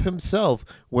elf himself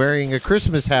wearing a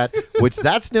Christmas hat, which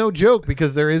that's no joke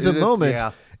because there is a It is, moment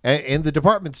yeah. in the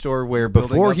department store where Building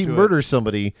before up he to it. murders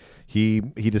somebody, he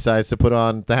decides to put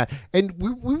on the hat. And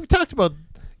we talked about,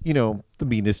 the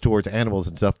meanness towards animals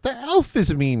and stuff. The elf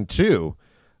is mean too.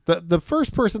 The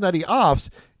first person that he offs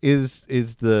is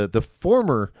the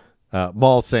former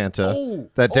mall Santa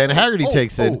that Dan Haggerty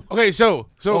takes in. Okay, so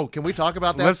Can we talk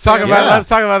about that? let's talk about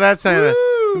Yeah. that Santa.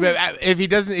 If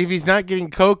he's not getting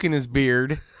coke in his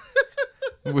beard,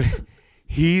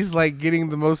 he's like getting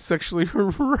the most sexually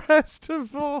harassed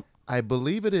of all. I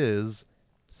believe it is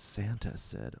Santa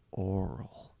said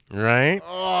oral. Right?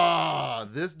 Oh,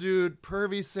 this dude,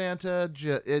 pervy Santa,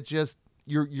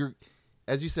 you're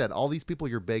as you said, all these people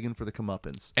you're begging for the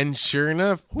comeuppance. And sure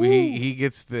enough, he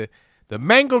gets the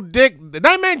mangled dick, the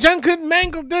Nightmare Junkhead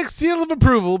mangled dick seal of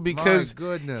approval because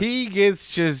goodness. he gets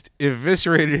just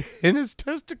eviscerated in his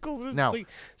testicles. It's Now- like,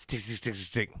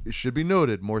 stick. It should be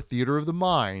noted, more theater of the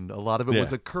mind. A lot of it Yeah.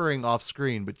 was occurring off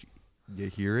screen, but you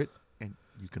hear it and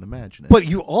you can imagine it. But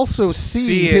you also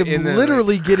see it him in the,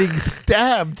 literally getting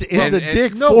stabbed in And- the and-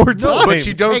 dick no, 4 no, times. But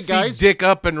you don't Hey, see guys. dick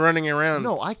up and running around.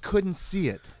 no, I couldn't see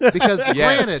it because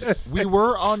Yes. granted, we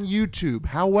were on YouTube.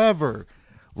 However,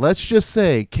 let's just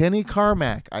say, Kenny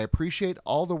Carmack, I appreciate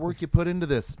all the work you put into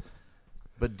this.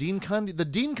 But the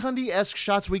Dean Cundy-esque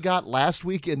shots we got last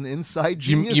week in Inside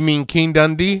Genius, You mean King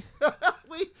Dundee?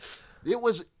 it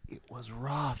was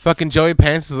rough. Fucking Joey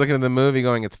Pants is looking at the movie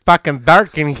going, it's fucking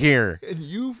dark in here. And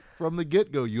you, from the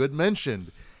get-go, you had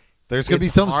mentioned. There's going to be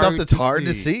It's some stuff hard that's to hard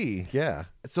to see. see. Yeah.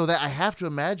 So that I have to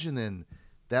imagine then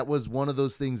that was one of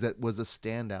those things that was a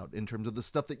standout in terms of the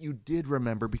stuff that you did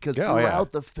remember because Yeah, oh, yeah.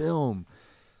 throughout the film,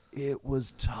 it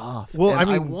was tough. Well, And I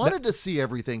mean, I wanted to see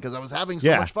everything because I was having so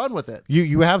Yeah. much fun with it.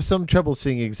 You have some trouble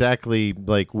seeing exactly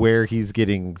like where he's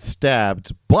getting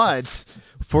stabbed, but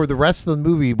for the rest of the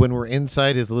movie, when we're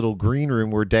inside his little green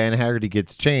room where Dan Haggerty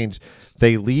gets changed,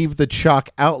 they leave the chalk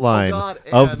outline God,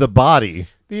 of and- the body.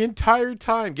 the entire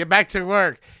time. Get back to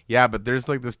work. Yeah, but there's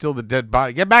like still the dead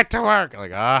body. Get back to work.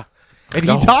 Like, And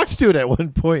no. he talks to it at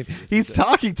one point. He's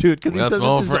talking to it because he That's says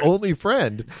my it's his friend. only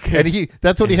friend. And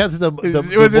that's when he has the was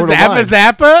his mortal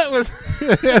Zappa line.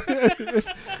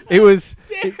 Zappa? It was,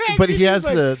 but he has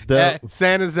the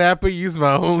Santa Zappa. Use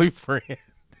my only friend.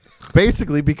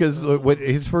 basically because when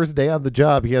his first day on the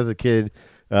job, he has a kid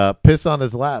piss on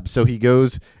his lap, so he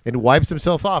goes and wipes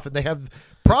himself off, and they have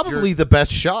probably the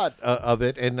best shot of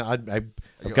it. And I've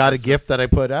got a gift that I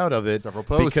put out of it Several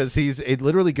posts. because it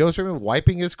literally goes from him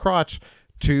wiping his crotch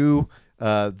to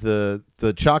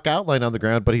the chalk outline on the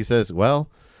ground, but he says, "Well,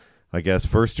 I guess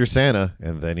first you're Santa,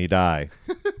 and then you die."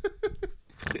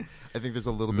 I think there's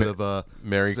a little bit of a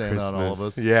Merry Santa Christmas. on all of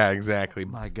us. Yeah, exactly.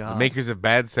 My God. The makers of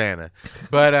Bad Santa.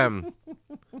 But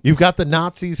You've got the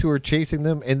Nazis who are chasing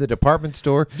them in the department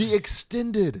store. The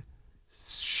extended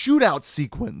shootout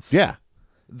sequence. Yeah.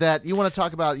 That you want to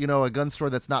talk about, a gun store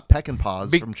that's not Peck and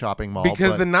Paws from Chopping Mall.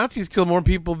 because but the Nazis kill more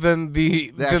people than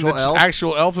the actual elf?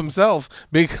 actual elf himself.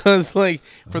 Because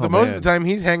for the most of man. the time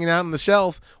he's hanging out on the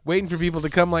shelf waiting for people to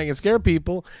come and scare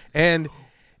people, and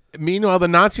meanwhile the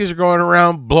Nazis are going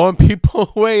around blowing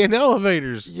people away in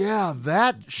elevators. Yeah,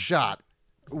 that shot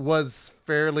was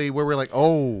fairly where we're like,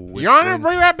 oh. Your Honor,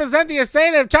 we represent the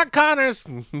estate of Chuck Connors.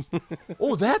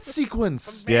 Oh, that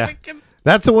sequence. Yeah.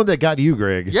 That's the one that got you,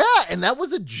 Greg. Yeah, and that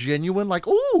was a genuine,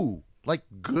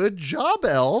 good job,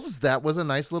 elves. That was a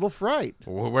nice little fright.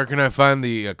 Where can I find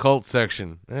the occult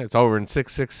section? It's over in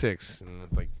 666. And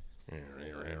it's like,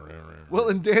 Well,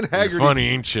 and Dan you're Haggerty. funny,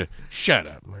 ain't you? Shut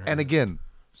up. And again,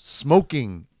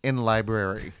 smoking in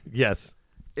library. Yes.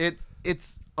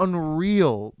 It's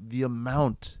unreal the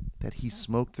amount that he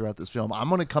smoked throughout this film. I'm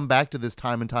going to come back to this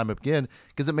time and time again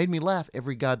because it made me laugh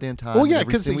every goddamn time. Oh yeah,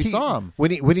 because we saw him.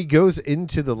 when he goes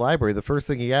into the library, the first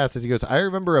thing he asks is, he goes, "I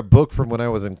remember a book from when I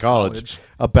was in college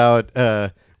about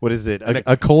what is it?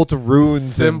 Occult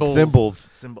runes and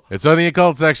symbols." It's on the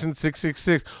occult section,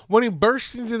 666. When he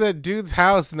bursts into that dude's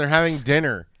house and they're having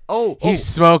dinner. He's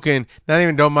smoking. Not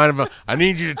even don't mind him. I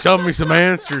need you to tell me some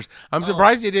answers. I'm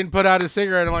surprised he didn't put out his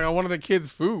cigarette on one of the kids'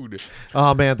 food.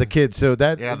 Oh man, the kids. So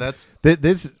that's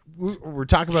this. We're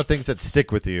talking about things that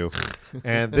stick with you,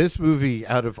 and this movie,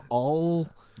 out of all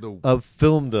of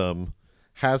filmdom,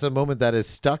 has a moment that is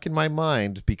stuck in my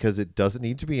mind because it doesn't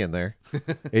need to be in there.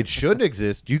 It shouldn't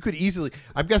exist. You could easily.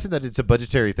 I'm guessing that it's a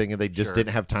budgetary thing, and they just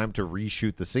didn't have time to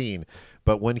reshoot the scene.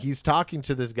 But when he's talking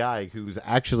to this guy who's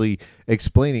actually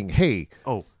explaining, "Hey,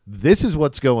 this is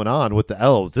what's going on with the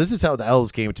elves. This is how the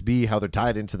elves came to be. How they're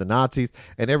tied into the Nazis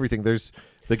and everything." There's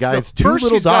the guy's two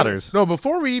little daughters.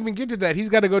 Before we even get to that, he's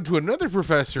got to go to another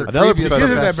professor. Another to get to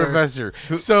that professor.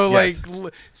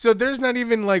 So there's not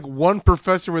even one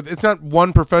professor it's not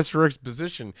one professor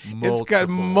exposition. It's got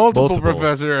multiple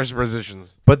professor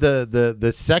expositions. But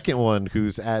the second one,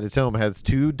 who's at his home, has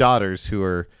two daughters who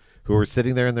are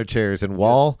sitting there in their chairs, and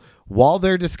while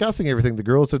they're discussing everything, the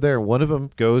girls are there. One of them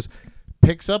goes,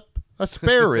 picks up a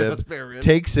spare rib,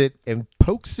 takes it, and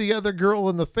pokes the other girl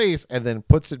in the face, and then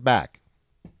puts it back.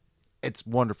 It's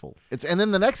wonderful. And then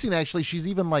the next scene, actually, she's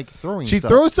even throwing. She stuff.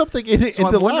 throws something in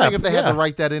So the I'm wondering lab. if they had to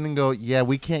write that in and go, "Yeah,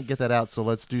 we can't get that out, so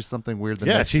let's do something weird."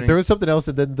 She throws something else,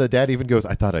 and then the dad even goes,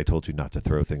 "I thought I told you not to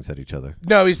throw things at each other."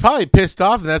 No, he's probably pissed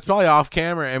off, and that's probably off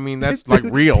camera. I mean, that's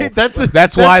real.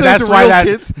 That's why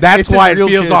it feels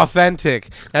kids. authentic.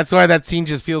 That's why that scene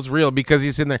just feels real, because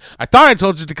he's in there. I thought I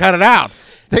told you to cut it out.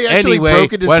 They actually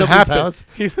broke into somebody's house.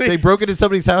 They broke into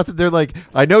somebody's house, and they're like,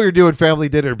 "I know you're doing family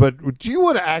dinner, but do you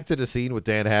want to act in a scene with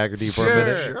Dan Haggerty for a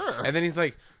minute?" Sure. And then he's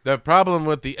like, "The problem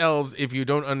with the elves, if you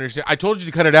don't understand, I told you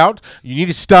to cut it out. You need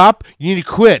to stop. You need to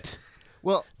quit.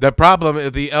 Well, The problem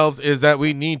with the elves is that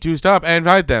we need to stop and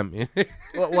fight them."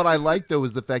 what I like though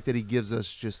is the fact that he gives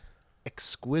us just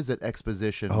exquisite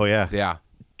exposition. Oh yeah, Yeah.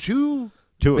 Two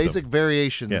of basic them.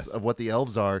 variations Yes. of what the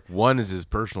elves are. One is his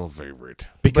personal favorite.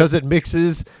 because it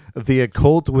mixes the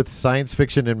occult with science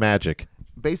fiction and magic.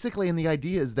 Basically, and the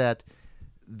idea is that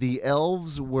the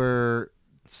elves were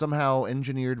somehow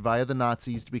engineered via the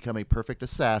Nazis to become a perfect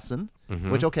assassin.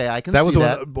 Which, okay, I can That see was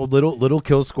that. little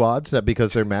kill squads that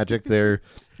because they're magic, they're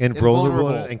invulnerable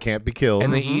Invulnerable. and can't be killed.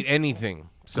 And they eat anything,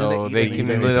 so And they eat they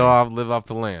anything. can live off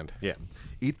the land. yeah.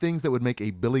 Eat things that would make a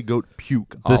billy goat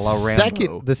puke. The a la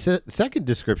Rambo. second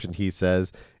description he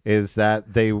says is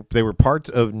that they were part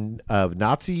of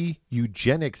Nazi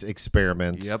eugenics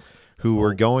experiments. Yep. Who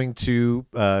were going to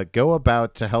go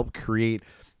about to help create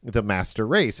the master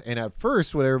race. And at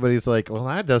first, when everybody's like, "Well,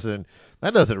 that doesn't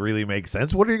really make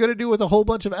sense. What are you going to do with a whole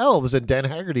bunch of elves?" And Dan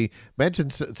Haggerty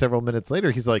mentions several minutes later,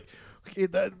 he's like,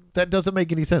 "That doesn't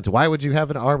make any sense. Why would you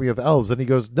have an army of elves?" And he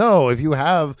goes, "No, if you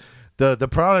have the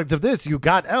product of this, you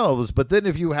got elves. But then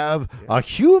if you have a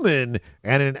human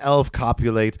and an elf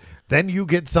copulate, then you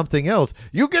get something else.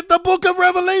 You get the Book of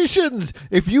Revelations.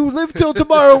 If you live till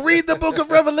tomorrow, read the Book of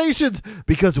Revelations,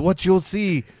 because what you'll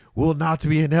see will not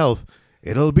be an elf.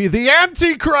 It'll be the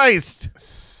Antichrist.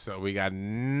 So we got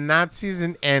Nazis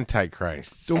and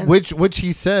Antichrist. Which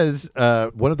he says,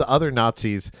 one of the other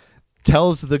Nazis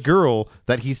tells the girl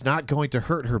that he's not going to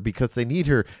hurt her because they need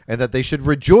her, and that they should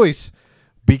rejoice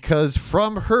because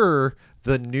from her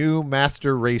the new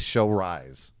master race shall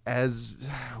rise. As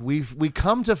we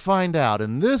come to find out,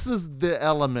 and this is the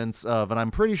elements of, and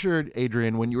I'm pretty sure,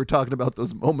 Adrian, when you were talking about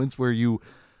those moments where you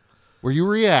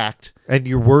react. And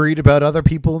you're worried about other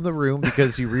people in the room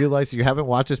because you realize you haven't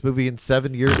watched this movie in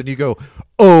 7 years, and you go,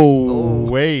 oh.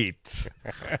 Wait.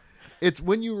 It's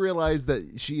when you realize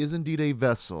that she is indeed a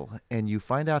vessel, and you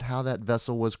find out how that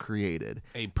vessel was created.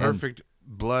 A perfect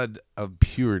blood of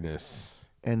pureness.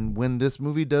 And when this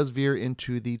movie does veer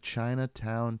into the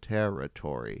Chinatown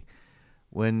territory,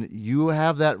 when you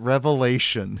have that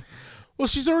revelation. Well,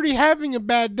 she's already having a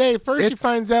bad day. First, she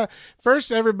finds out.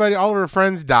 First, everybody, all of her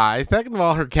friends die. Second of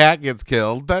all, her cat gets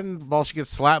killed. Then, of all, she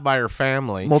gets slapped by her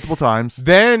family multiple times.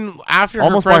 Then, after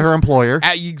almost by her employer.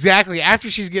 Exactly. After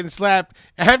she's getting slapped,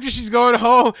 after she's going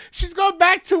home, she's going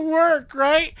back to work,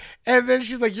 right? And then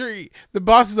she's like, the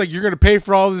boss is like, you're going to pay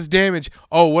for all this damage.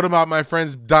 Oh, what about my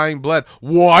friend's dying blood?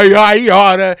 Why I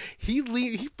oughta. He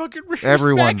fucking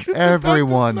everyone.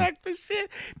 Smack the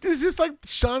shit. Is this like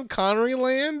Sean Connery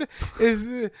land?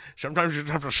 Sometimes you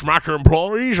just have to smack your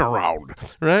employees around,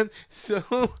 right?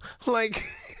 So, like,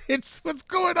 it's what's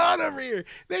going on over here.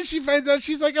 Then she finds out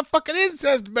she's like a fucking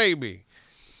incest baby.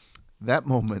 That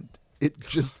moment, it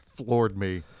just floored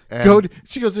me. And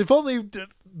she goes, if only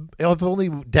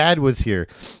Dad was here.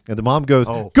 And the mom goes,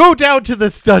 go down to the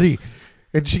study.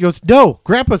 And she goes, no,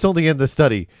 Grandpa's only in the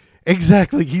study.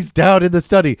 Exactly, he's down in the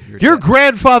study. Your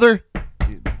grandfather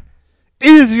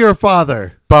is your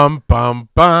father. Bum, bum,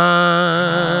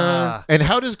 bum. And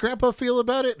how does Grandpa feel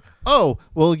about it? Oh,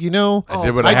 well, I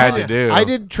did what I had to do. I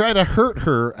didn't try to hurt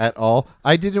her at all.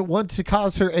 I didn't want to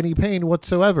cause her any pain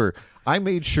whatsoever. I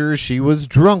made sure she was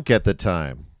drunk at the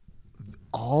time.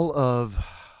 All of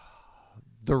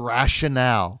the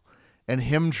rationale and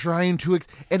him trying to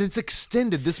and it's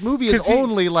extended. This movie is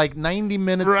only like 90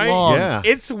 minutes long. Yeah.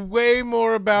 It's way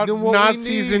more about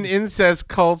Nazis and incest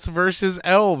cults versus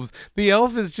elves. The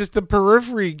elf is just the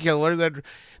periphery killer. That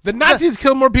the Nazis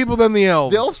kill more people than the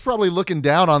elves. The elf's probably looking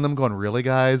down on them going, really,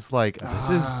 guys? Like,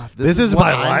 this is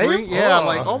my life? Yeah,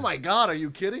 like, oh my God, are you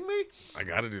kidding me? I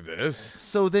got to do this.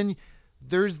 So then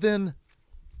there's a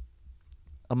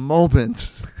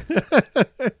moment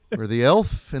where the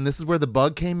elf, and this is where the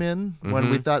bug came in, when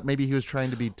we thought maybe he was trying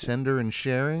to be tender and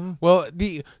sharing. Well,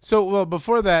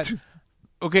 before that,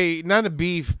 okay, not a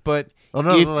beef, but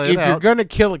if you're gonna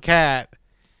kill a cat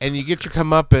and you get your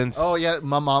comeuppance,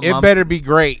 it better be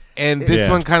great. And this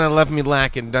one kind of left me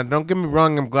lacking. Don't get me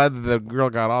wrong, I'm glad that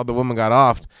the woman got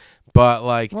off,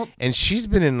 but and she's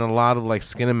been in a lot of like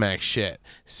Skinamax shit.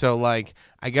 So like,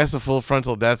 I guess a full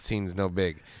frontal death scene's no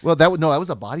big. Well, that was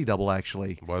a body double,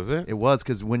 actually. Was it? It was,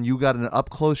 because when you got an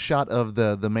up-close shot of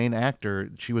the main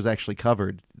actor, she was actually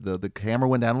covered. The camera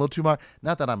went down a little too much.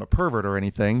 Not that I'm a pervert or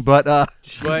anything, but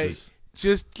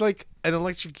just like an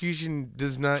electrocution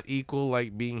does not equal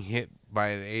like being hit by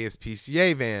an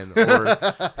ASPCA van. Or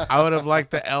I would have liked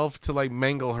the elf to like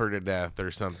mangle her to death or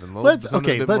something. More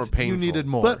painful. You needed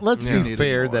more. Let's be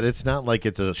fair that it's not like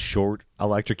it's a short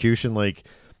electrocution. Like,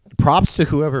 props to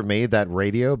whoever made that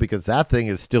radio, because that thing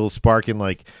is still sparking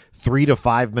like 3 to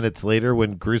 5 minutes later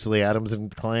when Grizzly Adams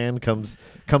and clan comes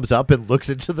up and looks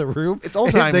into the room. It's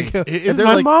old time. Is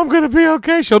my mom going to be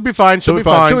okay? She'll be fine. She'll be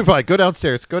fine. Go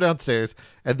downstairs.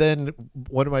 And then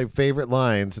one of my favorite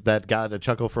lines that got a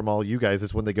chuckle from all you guys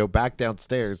is when they go back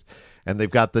downstairs and they've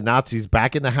got the Nazis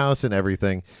back in the house and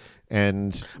everything.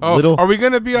 And are we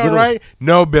going to be all right?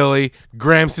 No, Billy.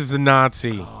 Gramps is a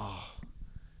Nazi.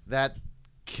 That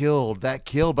killed.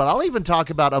 But I'll even talk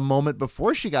about a moment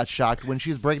before she got shocked when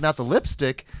she's breaking out the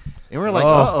lipstick, and we're like,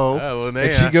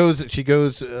 and she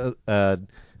goes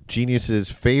Genius's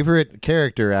favorite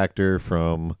character actor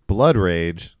from Blood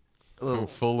Rage,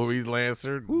 full Louise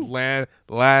Lasser.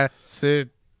 Lasser.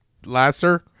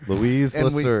 Louise And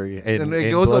Lasserie. and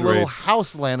it goes a little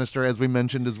House Lannister, as we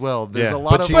mentioned as well. There's Yeah, a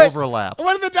lot but of she's- overlap.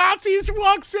 One of the Nazis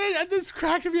walks in, and this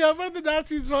cracked me up. One of the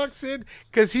Nazis walks in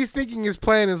because he's thinking his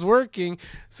plan is working.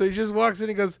 So he just walks in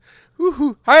and goes,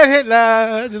 "Woohoo! Hi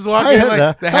Hitler!" Just walking Hi, in Hitler.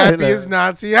 like the Hi, happiest Hitler.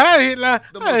 Nazi. Hi Hitler!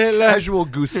 The Hi most Hitler! casual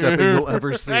goose stepping you'll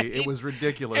ever see. Right? It was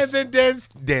ridiculous. And then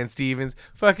Dan Stevens,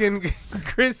 fucking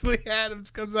Grizzly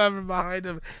Adams comes out from behind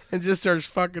him and just starts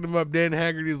fucking him up. Dan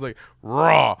Haggerty's like,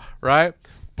 raw, right?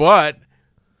 But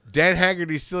Dan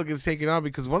Haggerty still gets taken out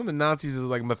because one of the Nazis is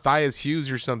like Matthias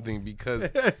Hughes or something because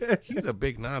he's a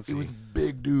big Nazi. It was a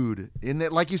big dude. And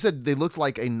that, like you said, they looked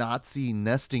like a Nazi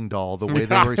nesting doll the way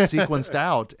they were sequenced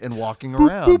out and walking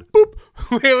around. Boop.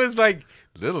 It was like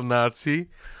little Nazi,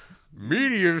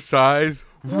 medium size.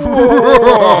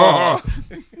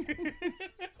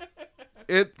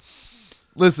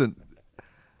 Listen,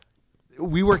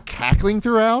 we were cackling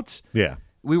throughout. Yeah.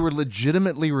 We were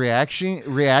legitimately reacting,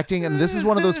 and this is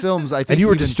one of those films I think And you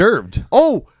were even- disturbed.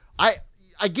 Oh,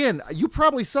 again, you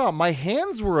probably saw my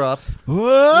hands were up.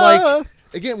 Like, Like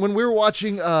again, when we were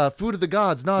watching Food of the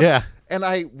Gods, Yeah. and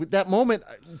with that moment,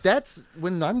 that's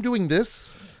when I'm doing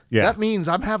this. Yeah. That means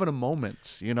I'm having a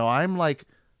moment. You know, I'm like,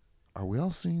 are we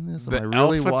all seeing this? Am The I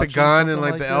really elf with the watching gun something and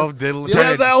like the this? elf diddle.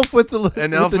 yeah, the elf with the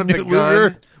An elf with the new Luger.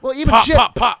 gun. Well, even Pop, shit,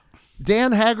 pop, pop.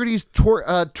 Dan Haggerty's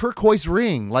turquoise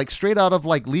ring, like straight out of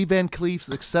like Lee Van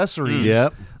Cleef's Accessories.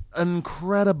 Yep.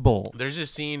 Incredible. There's a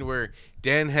scene where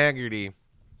Dan Haggerty,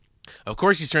 of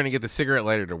course, he's trying to get the cigarette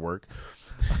lighter to work.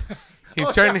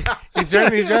 He's driving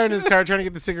his car trying to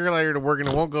get the cigarette lighter to work and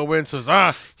it won't go in.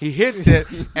 So he hits it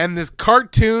and this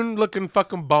cartoon looking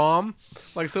fucking bomb,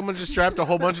 like someone just strapped a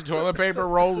whole bunch of toilet paper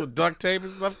rolled with duct tape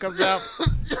and stuff comes out.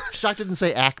 Shocked it didn't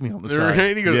say Acme on the side.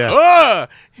 And he goes, Yeah.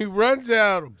 He runs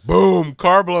out. Boom.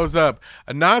 Car blows up.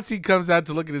 A Nazi comes out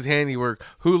to look at his handiwork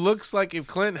who looks like if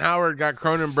Clint Howard got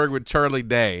Cronenberg with Charlie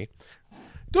Day.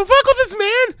 Don't fuck with this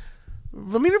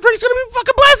man. I mean, he's going to be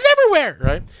fucking blasting everywhere.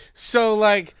 Right? So,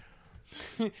 like,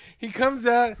 he comes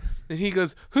out and he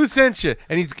goes, "Who sent you?"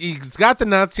 And he's got the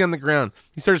Nazi on the ground.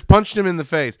 He starts punching him in the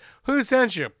face. "Who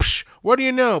sent you? Psh, what do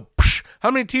you know? Psh,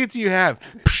 how many teeth do you have?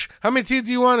 Psh, how many teeth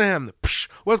do you want to have? Psh,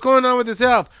 what's going on with this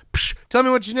elf? Psh, tell me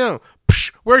what you know.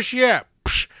 Psh, where's she at?"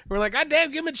 Psh. We're like, God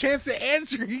damn, give him a chance to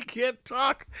answer. He can't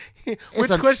talk.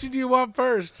 Which question do you want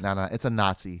first? No, it's a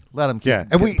Nazi. Let him keep Yeah,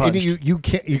 and punched. you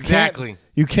can't Exactly.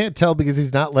 you can't tell because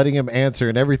he's not letting him answer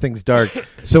and everything's dark.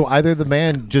 So either the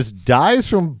man just dies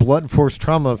from blunt force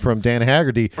trauma from Dan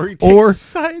Haggerty, Or he takes a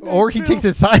cyanide or he pill. takes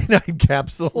a cyanide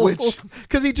capsule, Which-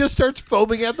 because he just starts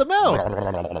foaming at the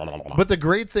mouth. But the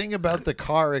great thing about the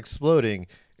car exploding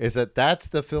is that that's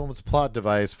the film's plot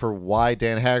device for why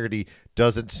Dan Haggerty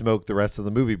doesn't smoke the rest of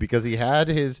the movie, because he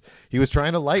was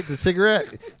trying to light the cigarette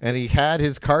and he had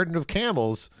his carton of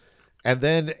Camels, and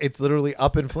then it's literally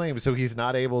up in flames, so he's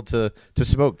not able to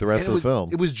smoke the rest And of the film.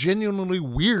 It was genuinely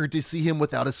weird to see him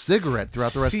without a cigarette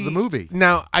throughout the rest of the movie.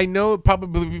 Now, I know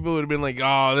probably people would have been like,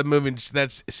 oh,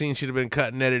 that scene should have been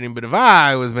cut and editing. But if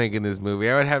I was making this movie,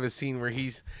 I would have a scene where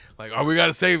he's like, oh, we got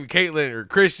to save Caitlin or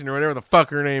Christian or whatever the fuck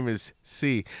her name is,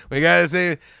 C. We got to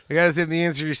save the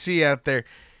answer to C out there.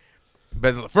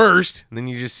 But first, and then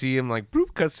you just see him like,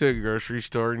 boop, cuts to a grocery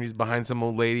store and he's behind some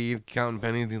old lady counting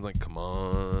pennies. And he's like, come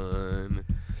on.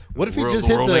 What if he The just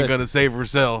world hit ain't the? going to save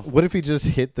herself. What if he just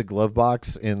hit the glove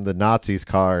box in the Nazis'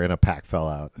 car and a pack fell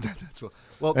out?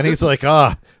 Well, And he's like,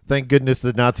 thank goodness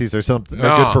the Nazis are something are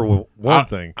No, good for one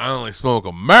thing. I only smoke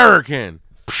American.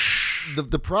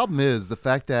 the problem is the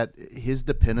fact that his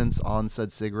dependence on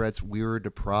said cigarettes, we were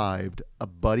deprived a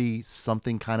buddy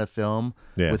something kind of film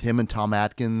with him and Tom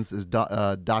Atkins as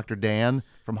Dr. Dan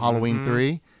from Halloween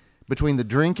 3. Between the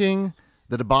drinking,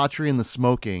 the debauchery, and the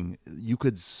smoking, you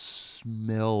could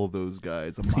smell those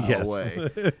guys a mile Yes.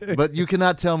 away. But you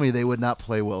cannot tell me they would not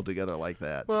play well together like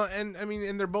that. Well, and I mean,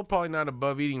 and they're both probably not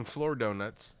above eating floor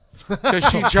donuts. Because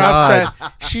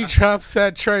she drops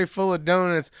that tray full of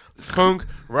donuts, funk,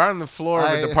 right on the floor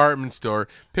of a department store,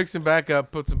 picks them back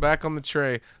up, puts them back on the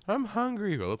tray. I'm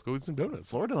hungry. Well, let's go eat some donuts.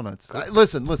 Floor donuts.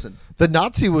 Listen. The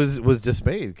Nazi was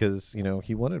dismayed because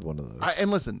he wanted one of those.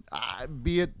 And listen,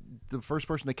 be it the first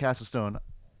person to cast a stone,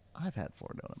 I've had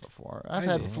floor donut before. I've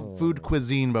had food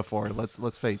cuisine before.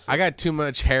 Let's face it. I got too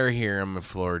much hair here on the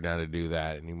floor now to do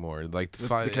that anymore. Like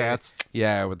the cats.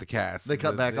 Yeah, with the cats. They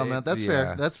cut back on that. That's yeah.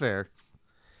 fair. That's fair.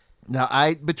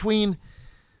 Now, between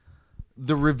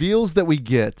the reveals that we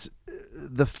get,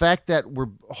 the fact that we're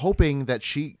hoping that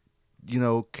she,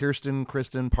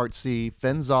 Kristen, Part C,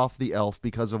 fends off the elf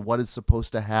because of what is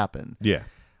supposed to happen. Yeah.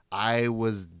 I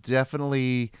was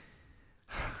definitely...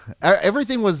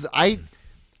 Everything was...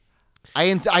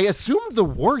 I assumed the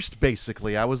worst,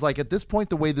 basically. I was like, at this point,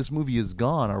 the way this movie is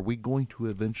gone, are we going to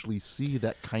eventually see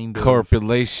that kind of...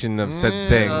 Corpulation of said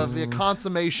things. The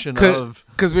consummation of...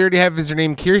 Because we already have, is her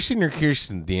name Kirsten or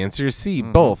Kirsten? The answer is C,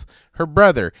 both. Her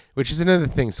brother, which is another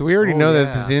thing. So we already know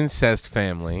that this incest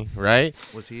family, right?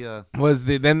 Was he a...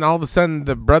 Then all of a sudden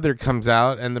the brother comes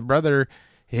out, and the brother...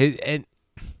 and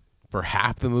for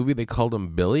half the movie, they called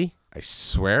him Billy. I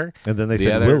swear. And then they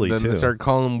said Willie, then too. they started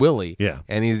calling him Willie. Yeah.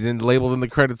 And he's labeled in the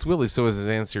credits Willie. So is his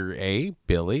answer A,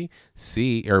 Billy,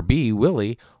 C, or B,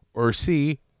 Willie, or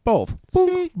C, both?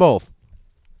 C. Both.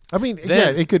 I mean,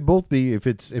 Then- it could both be. If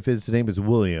his name is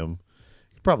William,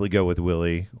 you'd probably go with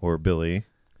Willie or Billy.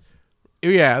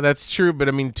 Yeah, that's true. But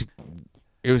I mean,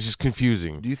 it was just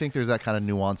confusing. Do you think there's that kind of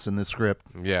nuance in this script?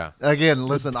 Yeah. Again,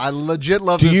 listen, I legit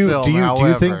love Do this you film. do you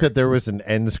however, think that there was an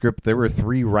end script? There were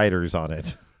 3 writers on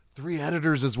it. 3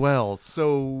 editors as well.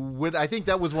 So I think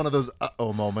that was one of those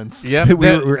uh-oh moments. Yep.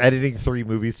 we were editing 3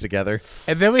 movies together.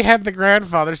 And then we had the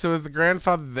grandfather. So is the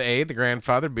grandfather the A, the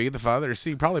grandfather B, the father, or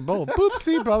C? Probably both. Boop,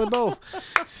 C, probably both.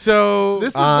 So This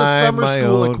is the I'm summer my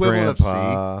school own equivalent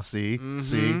grandpa. of C,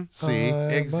 C, C.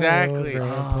 exactly.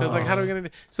 So it's like, how are we gonna do?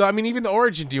 So I mean, even the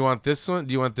origin. Do you want this one?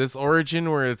 Do you want this origin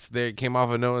where it came off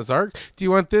of Noah's Ark? Do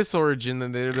you want this origin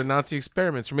and they're the Nazi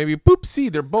experiments? Or maybe boop C,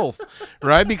 they're both,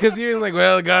 right? Because you're like,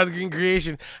 well, God's green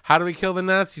creation. How do we kill the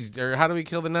Nazis? Or how do we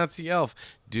kill the Nazi elf?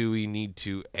 Do we need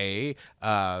to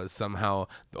somehow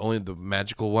only the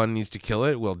magical one needs to kill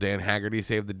it? Will Dan Haggerty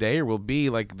save the day, or will B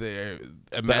like a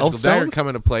magical elf stone? dagger come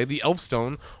into play, the elf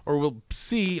stone, or will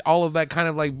C all of that kind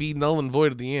of like be null and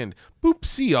void at the end? Boop,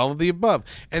 C, all of the above.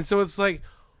 And so it's like,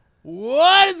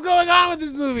 what is going on with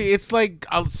this movie? It's like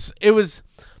it was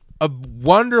a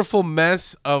wonderful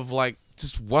mess of like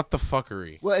just what the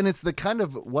fuckery. Well, and it's the kind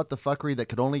of what the fuckery that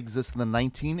could only exist in the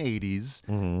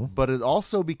 1980s, but it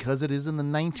also, because it is in the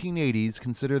 1980s,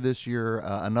 consider this your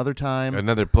another time,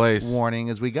 Another place.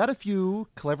 warning, as we got a few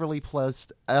cleverly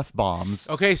placed F-bombs.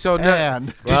 Okay, so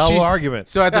And- Argument.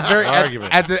 So at the very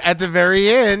Argument. at the very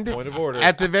end, Point of order.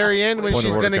 at the very end when Point of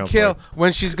she's order, gonna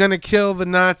Counselor. kill the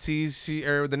Nazis,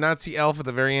 or the Nazi elf at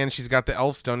the very end, she's got the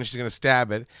elf stone and she's gonna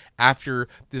stab it after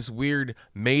this weird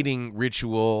mating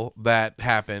ritual that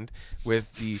happened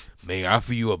with the "may I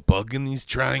offer you a bug in these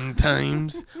trying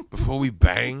times before we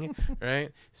bang,"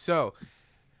 right? So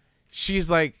she's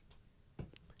like,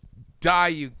 "Die,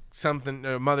 you something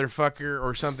motherfucker,"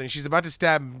 or something. She's about to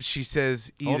stab. She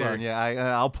says either Hold on,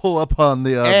 yeah, I'll pull up on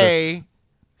the... A.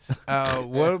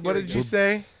 What did you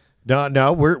say?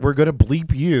 No, we're gonna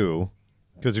bleep you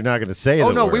because you're not gonna say. Oh,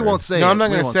 the no, word. we won't say it. No, I'm not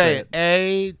We going to won't say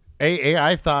it. A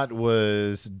I thought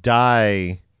was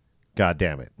die. God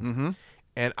damn it.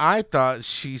 And I thought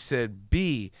she said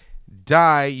B,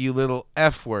 die, you little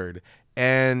F word.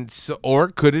 And so, or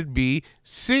could it be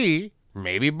C?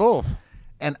 Maybe both.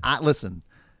 And listen,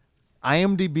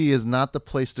 IMDb is not the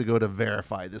place to go to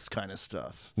verify this kind of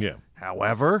stuff. Yeah.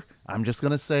 However, I'm just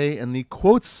going to say in the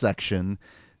quotes section,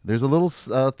 there's a little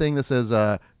thing that says,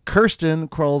 Kirsten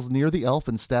crawls near the elf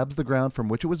and stabs the ground from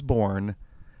which it was born.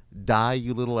 Die,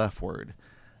 you little F word.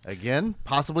 Again,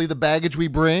 possibly the baggage we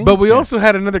bring. But we also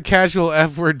had another casual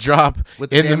F word drop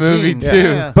With the in the damn movie, team. too.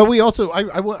 Yeah. But we also,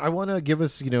 I want to give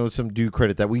us, some due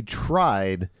credit that we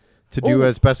tried to do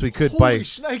as best we could Holy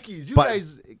shnikes, you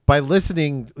guys... by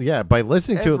listening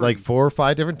to it like 4 or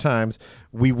 5 different times.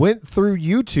 We went through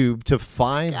YouTube to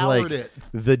find Scoured it.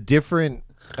 the different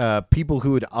people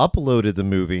who had uploaded the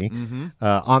movie.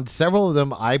 On several of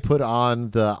them, I put on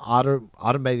the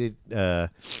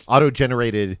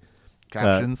auto-generated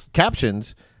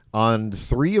captions. On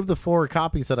 3 of the 4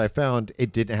 copies that I found,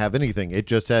 it didn't have anything. It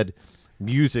just had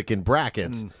music in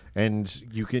brackets, and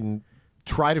you can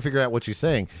try to figure out what she's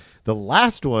saying. The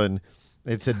last one,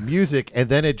 it said music, and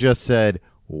then it just said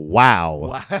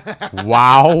wow.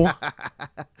 Wow.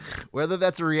 Whether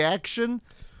that's a reaction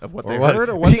of what they what? heard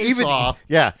or what they saw.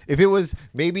 Yeah, if it was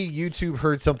maybe YouTube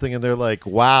heard something and they're like,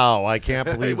 wow, I can't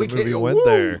believe We the movie can't- went woo.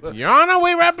 there. Your Honor,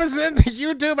 we represent the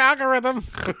YouTube algorithm.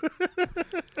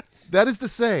 That is to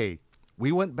say,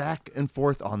 we went back and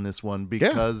forth on this one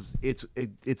because it's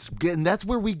and that's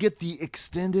where we get the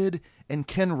extended and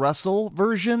Ken Russell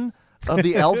version of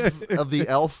the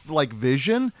elf like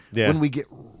vision when we get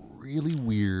really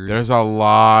weird. There's a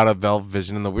lot of elf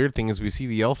vision, and the weird thing is we see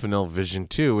the elf in elf vision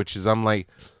too, which is I'm like,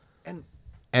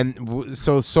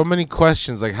 so many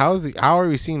questions like how are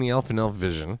we seeing the elf in elf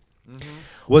vision?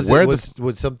 Was Where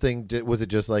it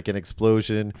just like an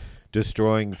explosion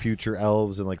destroying future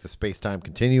elves and like the space-time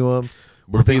continuum?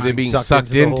 Were they being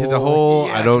sucked into the hole?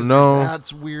 Yeah, I don't 'cause know.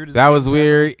 That's weird. That was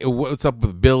weird. What's up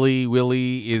with Billy?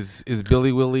 Willie is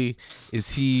Billy Willie?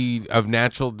 Is he of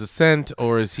natural descent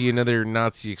or is he another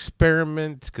Nazi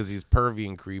experiment? Because he's pervy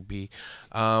and creepy.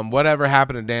 Whatever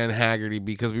happened to Dan Haggerty?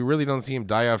 Because we really don't see him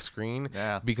die off screen.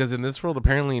 Yeah. Because in this world,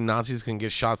 apparently Nazis can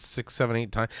get shot 6, 7,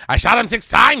 8 times. I shot him 6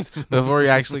 times before he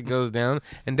actually goes down.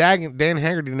 And Dan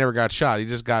Haggerty never got shot. He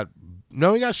just got.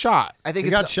 No, he got shot. I think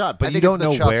He got shot, but I you think don't it's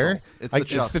the know chussel. where. It's I, the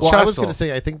chussel. well, I was going to chussel.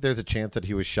 say, I think there's a chance that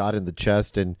he was shot in the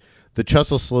chest, and the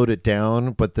chussel slowed it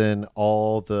down, but then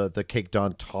all the caked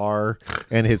on tar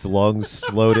and his lungs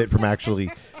slowed it from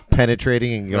actually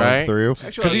penetrating and going Right. through.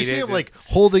 Just Because you ate see it. him like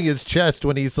holding his chest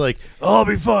when he's like, "Oh, I'll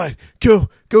be fine. Go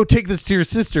take this to your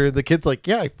sister." And the kid's like,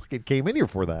 "Yeah, I fucking came in here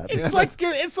for that." It's like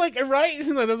right.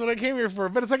 That's what I came here for.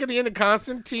 But it's like at the end of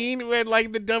Constantine when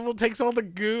like the devil takes all the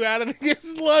goo out of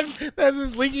his lungs that's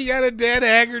just leaking out of Dan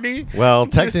Haggerty. Well,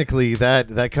 technically,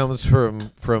 that comes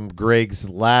from Greg's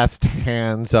last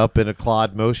hands up in a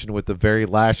clawed motion with the very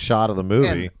last shot of the movie.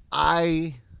 And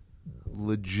I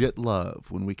legit love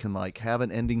when we can like have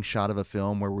an ending shot of a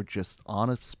film where we're just on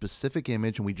a specific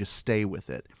image and we just stay with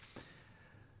it.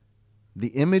 The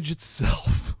image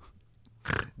itself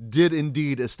did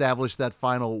indeed establish that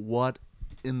final what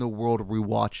in the world are we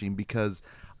watching, because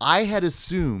I had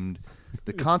assumed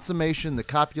the consummation, the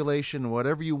copulation,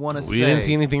 whatever you want to say. We didn't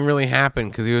see anything really happen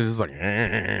because he was just like.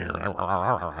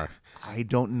 I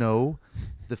don't know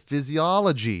the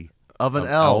physiology of an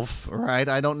elf, right?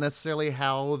 I don't necessarily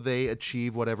how they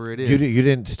achieve whatever it is. You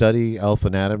didn't study elf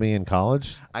anatomy in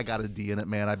college? I got a D in it,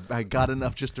 man. I got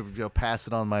enough just to pass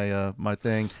it on my my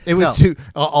thing. It was No. too.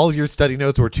 All your study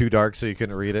notes were too dark, so you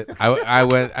couldn't read it. I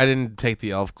didn't take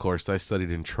the elf course. I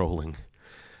studied in trolling.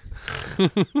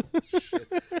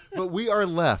 But we are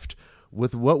left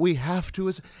with what we have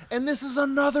to and this is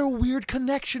another weird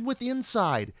connection with the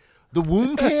inside. The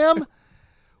womb cam.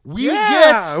 We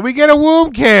get a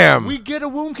womb cam a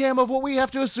womb cam of what we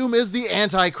have to assume is the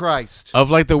Antichrist. of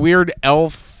like the weird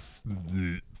elf,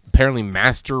 apparently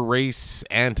master race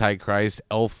Antichrist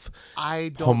elf I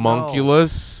don't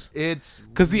homunculus. know. It's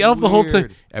Because the elf the whole time,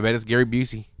 weird. I bet it's Gary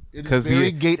Busey. It is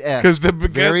very Gate-esque. Because the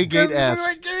very because Gate-esque.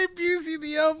 like Gary Busey,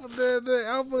 the elf,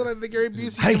 the Gary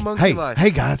Busey homunculus. hey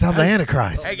guys, I'm the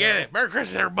Antichrist. Hey, get it. Merry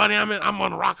Christmas, everybody. I'm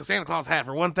going to rock a Santa Claus hat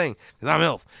for one thing, because I'm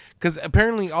elf. Because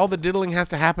apparently all the diddling has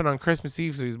to happen on Christmas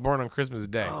Eve, so he's born on Christmas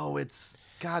Day. Oh, it's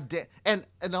goddamn. And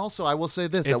also, I will say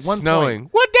this: It's at one snowing.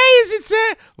 point, What day is it,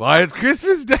 sir? Why, it's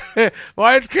Christmas Day.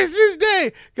 Why, it's Christmas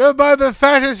Day. Go buy the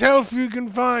fattest elf you can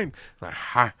find.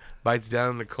 Bites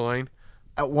down the coin.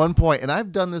 at one point, and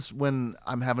I've done this when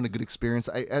I'm having a good experience.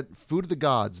 At Food of the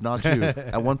Gods, not you.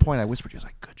 At one point, I whispered, "I was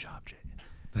like, good job,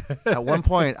 Jay." At one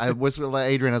point, I whispered to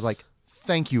Adrian, I was like,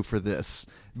 "Thank you for this,"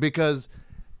 because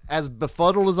as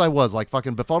befuddled as I was, like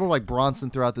fucking befuddled like Bronson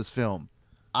throughout this film,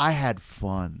 I had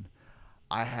fun.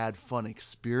 I had fun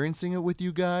experiencing it with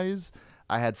you guys.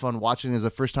 I had fun watching it as a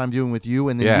first time viewing with you,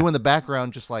 and then you in the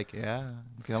background just like, yeah,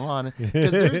 come on.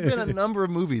 Because there's been a number of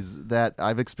movies that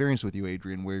I've experienced with you,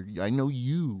 Adrian, where I know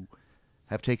you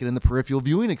have taken in the peripheral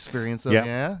viewing experience of,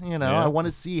 I want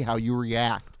to see how you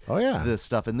react to this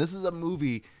stuff. And this is a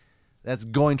movie that's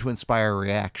going to inspire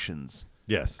reactions.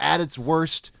 Yes. At its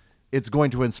worst, it's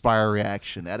going to inspire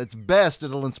reaction. At its best,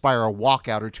 it'll inspire a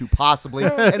walkout or two, possibly. In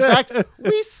fact,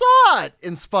 we saw it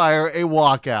inspire a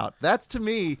walkout. That's, to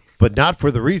me... But not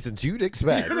for the reasons you'd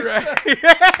expect.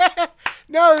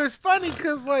 No, it was funny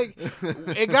because, like,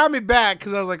 it got me back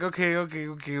because I was like, okay.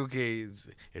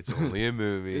 It's only a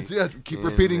movie. Keep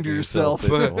repeating to yourself.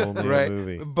 It's only a Right?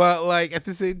 movie. But, like, at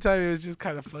the same time, it was just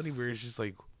kind of funny where it's just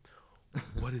like,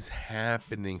 what is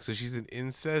happening? So she's an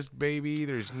incest baby.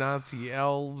 There's Nazi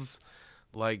elves.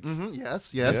 Like,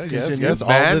 Yes.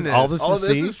 Madness. All this All is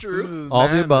this seen? is true. All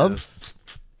the above?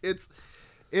 Madness.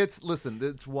 Listen,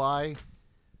 it's why,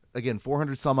 again,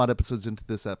 400 some odd episodes into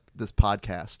this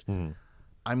podcast,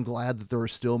 I'm glad that there are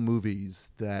still movies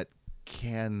that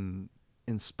can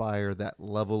inspire that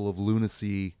level of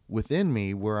lunacy within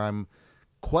me where I'm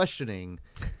questioning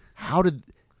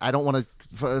I don't want to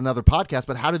for another podcast,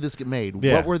 but how did this get made?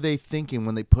 Yeah. What were they thinking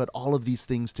when they put all of these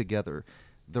things together?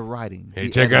 The writing. Hey,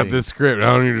 the check out editing. this script. I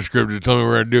don't need a script. Just tell me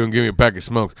what I do and give me a pack of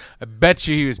smokes. I bet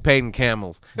you he was paid in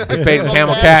camels. He was paid in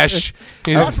camel cash.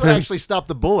 That's what actually stopped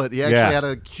the bullet. He actually Yeah. had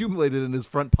it accumulated in his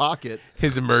front pocket.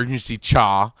 His emergency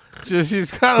chaw. Just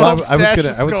he's got a Well, little I was stash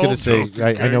gonna of say. skulls.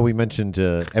 I know we mentioned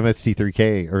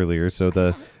MST3K earlier, so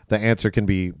the answer can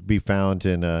be found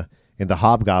in the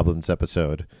Hobgoblins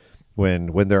episode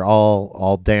when they're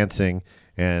all dancing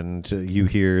and you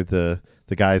hear the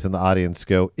guys in the audience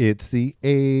go, "It's the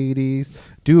 '80s.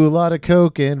 Do a lot of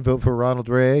coke and vote for Ronald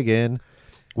Reagan."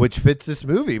 Which fits this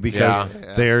movie because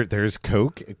there's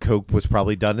coke. Coke was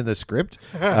probably done in the script.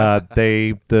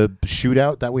 The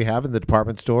shootout that we have in the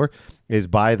department store is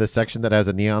by the section that has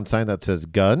a neon sign that says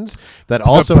guns. That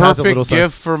also has a little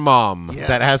gift for mom. Yes.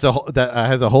 That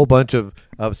has a whole bunch of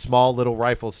small little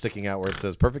rifles sticking out where it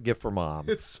says "perfect gift for mom."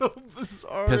 It's so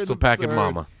bizarre. Pistol packing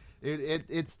mama.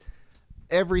 It's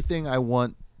everything I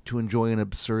want to enjoy an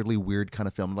absurdly weird kind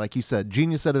of film. Like you said,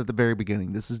 Genius said it at the very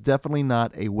beginning. This is definitely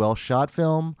not a well-shot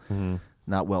film,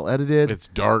 not well edited. It's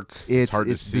dark. It's hard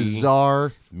to see. It's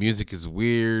bizarre. Music is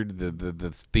weird.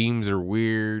 The themes are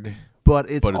weird. But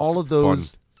it's all of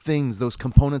those things, those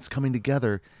components coming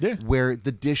together where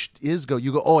the dish you go,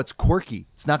 oh, it's quirky.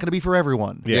 It's not going to be for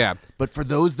everyone. Yeah. But for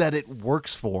those that it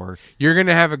works for. You're going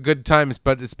to have a good time,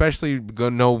 but especially I'd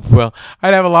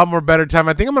have a lot more better time.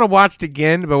 I think I'm going to watch it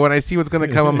again, but when I see what's going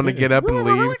to come, I'm going to get up and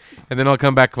leave, and then I'll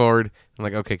come back forward. I'm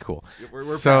like, okay, cool. We're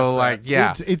so, past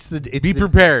that. It's be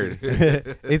prepared.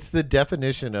 It's the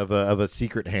definition of a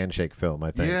secret handshake film,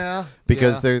 I think. Yeah.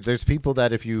 Because there's people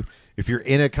that if you're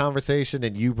in a conversation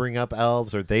and you bring up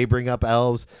elves or they bring up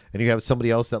elves and you have somebody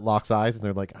else that locks eyes and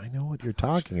they're like, I know what you're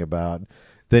talking about,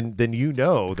 then you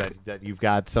know that you've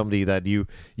got somebody that you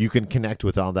can connect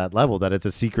with on that level, that it's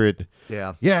a secret.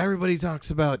 Yeah. Yeah, everybody talks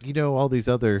about, all these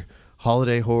other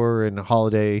holiday horror and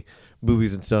holiday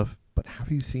movies and stuff. But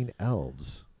have you seen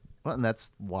Elves? Well, and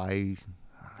that's why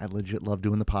I legit love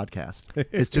doing the podcast,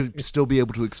 is to still be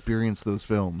able to experience those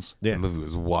films. Yeah. The movie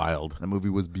was wild. That movie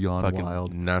was beyond fucking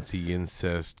wild. Nazi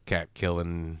incest, cat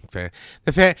killing. The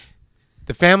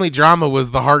family drama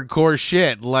was the hardcore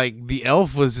shit. Like, the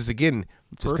elf was just, again,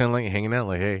 just kind of like hanging out.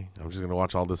 Like, hey, I'm just going to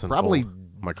watch all this unfold. Probably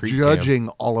my creep judging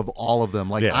all of them.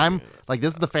 Like, I'm like,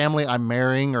 this is the family I'm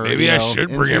marrying. Or maybe I should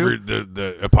bring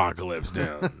the apocalypse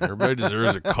down. Everybody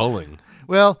deserves a culling.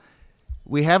 Well,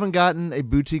 we haven't gotten a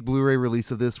boutique Blu-ray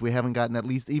release of this. We haven't gotten at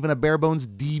least even a bare bones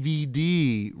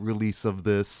DVD release of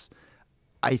this.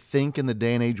 I think in the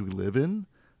day and age we live in,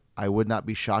 I would not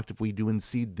be shocked if we do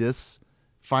see this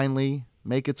finally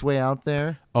make its way out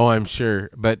there. Oh, I'm sure.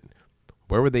 But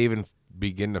where would they even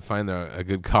begin to find a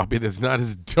good copy that's not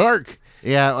as dark?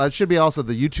 Yeah, it should be also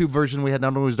the YouTube version we had. Not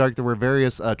only was dark, there were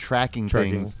various tracking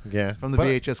things from the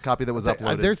VHS copy that was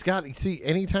uploaded. There's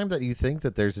anytime that you think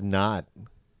that there's not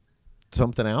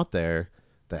something out there,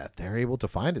 that they're able to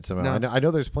find it somehow. No. I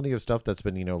know there's plenty of stuff that's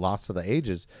been lost to the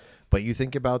ages, but you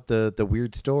think about the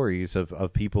weird stories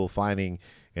of people finding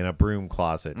in a broom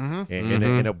closet,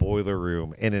 in a boiler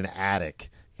room, in an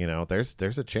attic.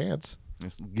 There's a chance.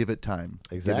 Just give it time.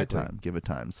 Exactly. Give it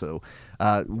time. So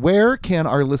where can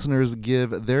our listeners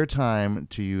give their time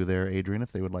to you there, Adrian,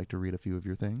 if they would like to read a few of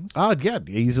your things?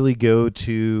 Easily go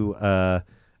to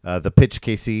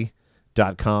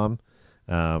thepitchkc.com.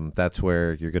 That's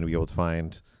where you're going to be able to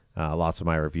find lots of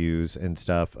my reviews and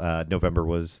stuff. November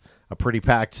was a pretty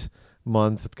packed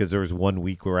month because there was 1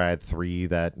 week where I had 3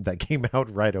 that came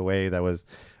out right away. That was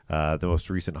the most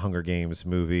recent Hunger Games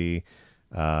movie.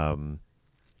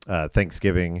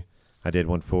 Thanksgiving, I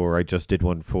just did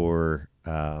one for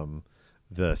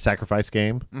the Sacrifice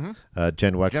Game.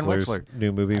 Jen Wexler's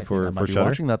new movie for Shudder.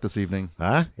 Watching that this evening.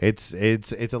 It's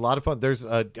a lot of fun. There's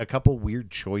a couple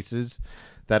weird choices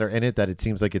that are in it that it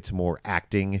seems like it's more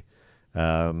acting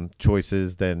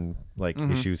choices than like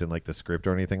issues in like the script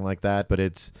or anything like that. But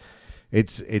it's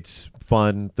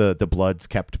fun. The blood's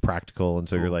kept practical, and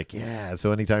so you're like, yeah.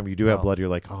 So anytime you do have blood, you're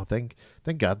like, oh, thank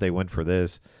God they went for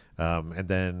this. And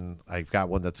then I've got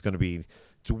one that's going to be,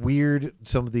 it's weird.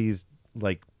 Some of these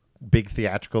like big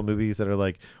theatrical movies that are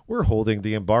like, we're holding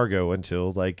the embargo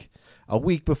until like a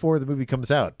week before the movie comes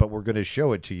out, but we're going to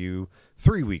show it to you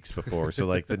 3 weeks before. So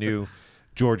like the new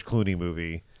George Clooney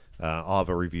movie, I'll have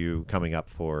a review coming up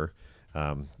for.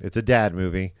 It's a dad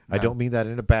movie. I don't mean that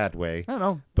in a bad way. I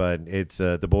know. But it's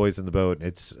The Boys in the Boat.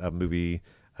 It's a movie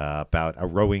about a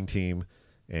rowing team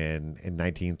in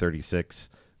 1936.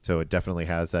 So it definitely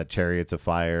has that Chariots of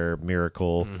Fire,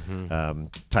 Miracle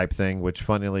type thing, which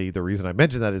funnily, the reason I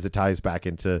mentioned that is it ties back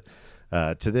into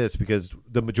to this because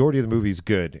the majority of the movie is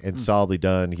good and solidly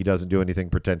done. He doesn't do anything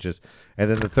pretentious.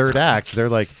 And then the third act, they're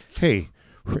like, hey,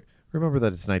 remember that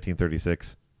it's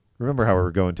 1936. Remember how we're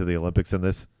going to the Olympics in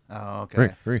this? Oh,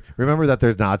 okay. Remember that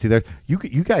there's Nazi there.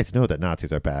 You guys know that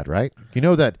Nazis are bad, right? You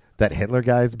know that Hitler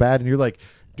guy is bad, and you're like,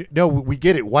 no, we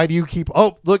get it. Why do you keep?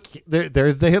 Oh, look,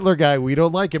 there's the Hitler guy. We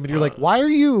don't like him, and you're like, why are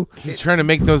you? He's trying to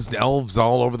make those elves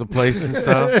all over the place and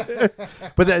stuff.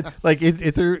 But that, like,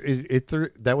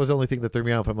 that was the only thing that threw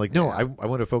me off. I'm like, no, I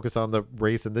want to focus on the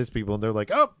race and this people, and they're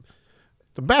like, oh.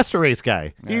 The master race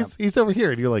guy. Yeah. He's over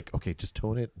here, and you're like, okay, just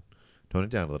tone it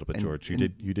down a little bit, George. You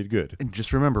did good. And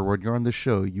just remember, when you're on this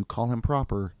show, you call him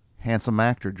proper handsome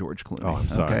actor George Clooney. Oh, I'm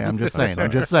sorry. Okay, I'm just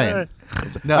saying.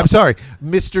 No, I'm sorry,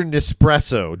 Mr.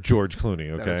 Nespresso, George Clooney.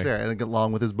 Okay, that's fair. And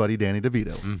along with his buddy Danny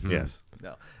DeVito. Yes.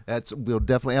 No, we'll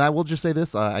definitely. And I will just say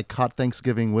this: I caught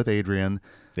Thanksgiving with Adrian.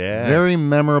 Yeah. Very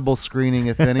memorable screening,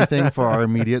 if anything, for our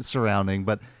immediate surrounding.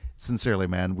 But sincerely,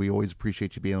 man, we always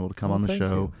appreciate you being able to come on the thank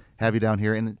show, you. have you down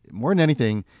here, and more than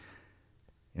anything,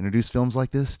 introduce films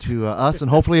like this to us and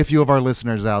hopefully a few of our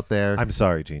listeners out there. I'm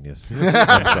sorry, genius.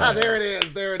 There it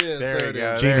is. There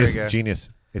you go. Genius.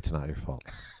 It's not your fault.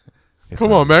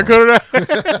 Come on, man. Cut it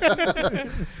out.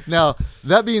 Now,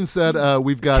 that being said,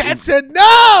 we've got... Cat said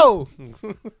no!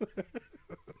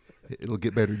 It'll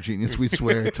get better, genius, we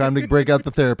swear. Time to break out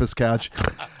the therapist couch.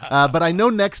 But I know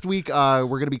next week we're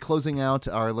going to be closing out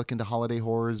our look into holiday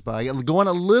horrors by going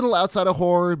a little outside of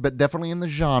horror, but definitely in the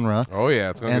genre. Oh, yeah.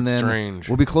 It's going to get strange.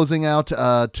 We'll be closing out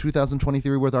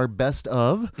 2023 with our best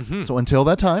of. So until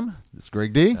that time, this is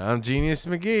Greg D. I'm Genius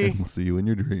McGee. We'll see you in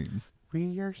your dreams.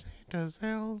 We are Santa's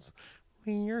elves.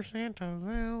 We are Santa's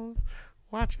elves.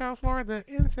 Watch out for the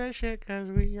incest shit, because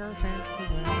we are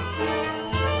Santa's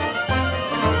elves.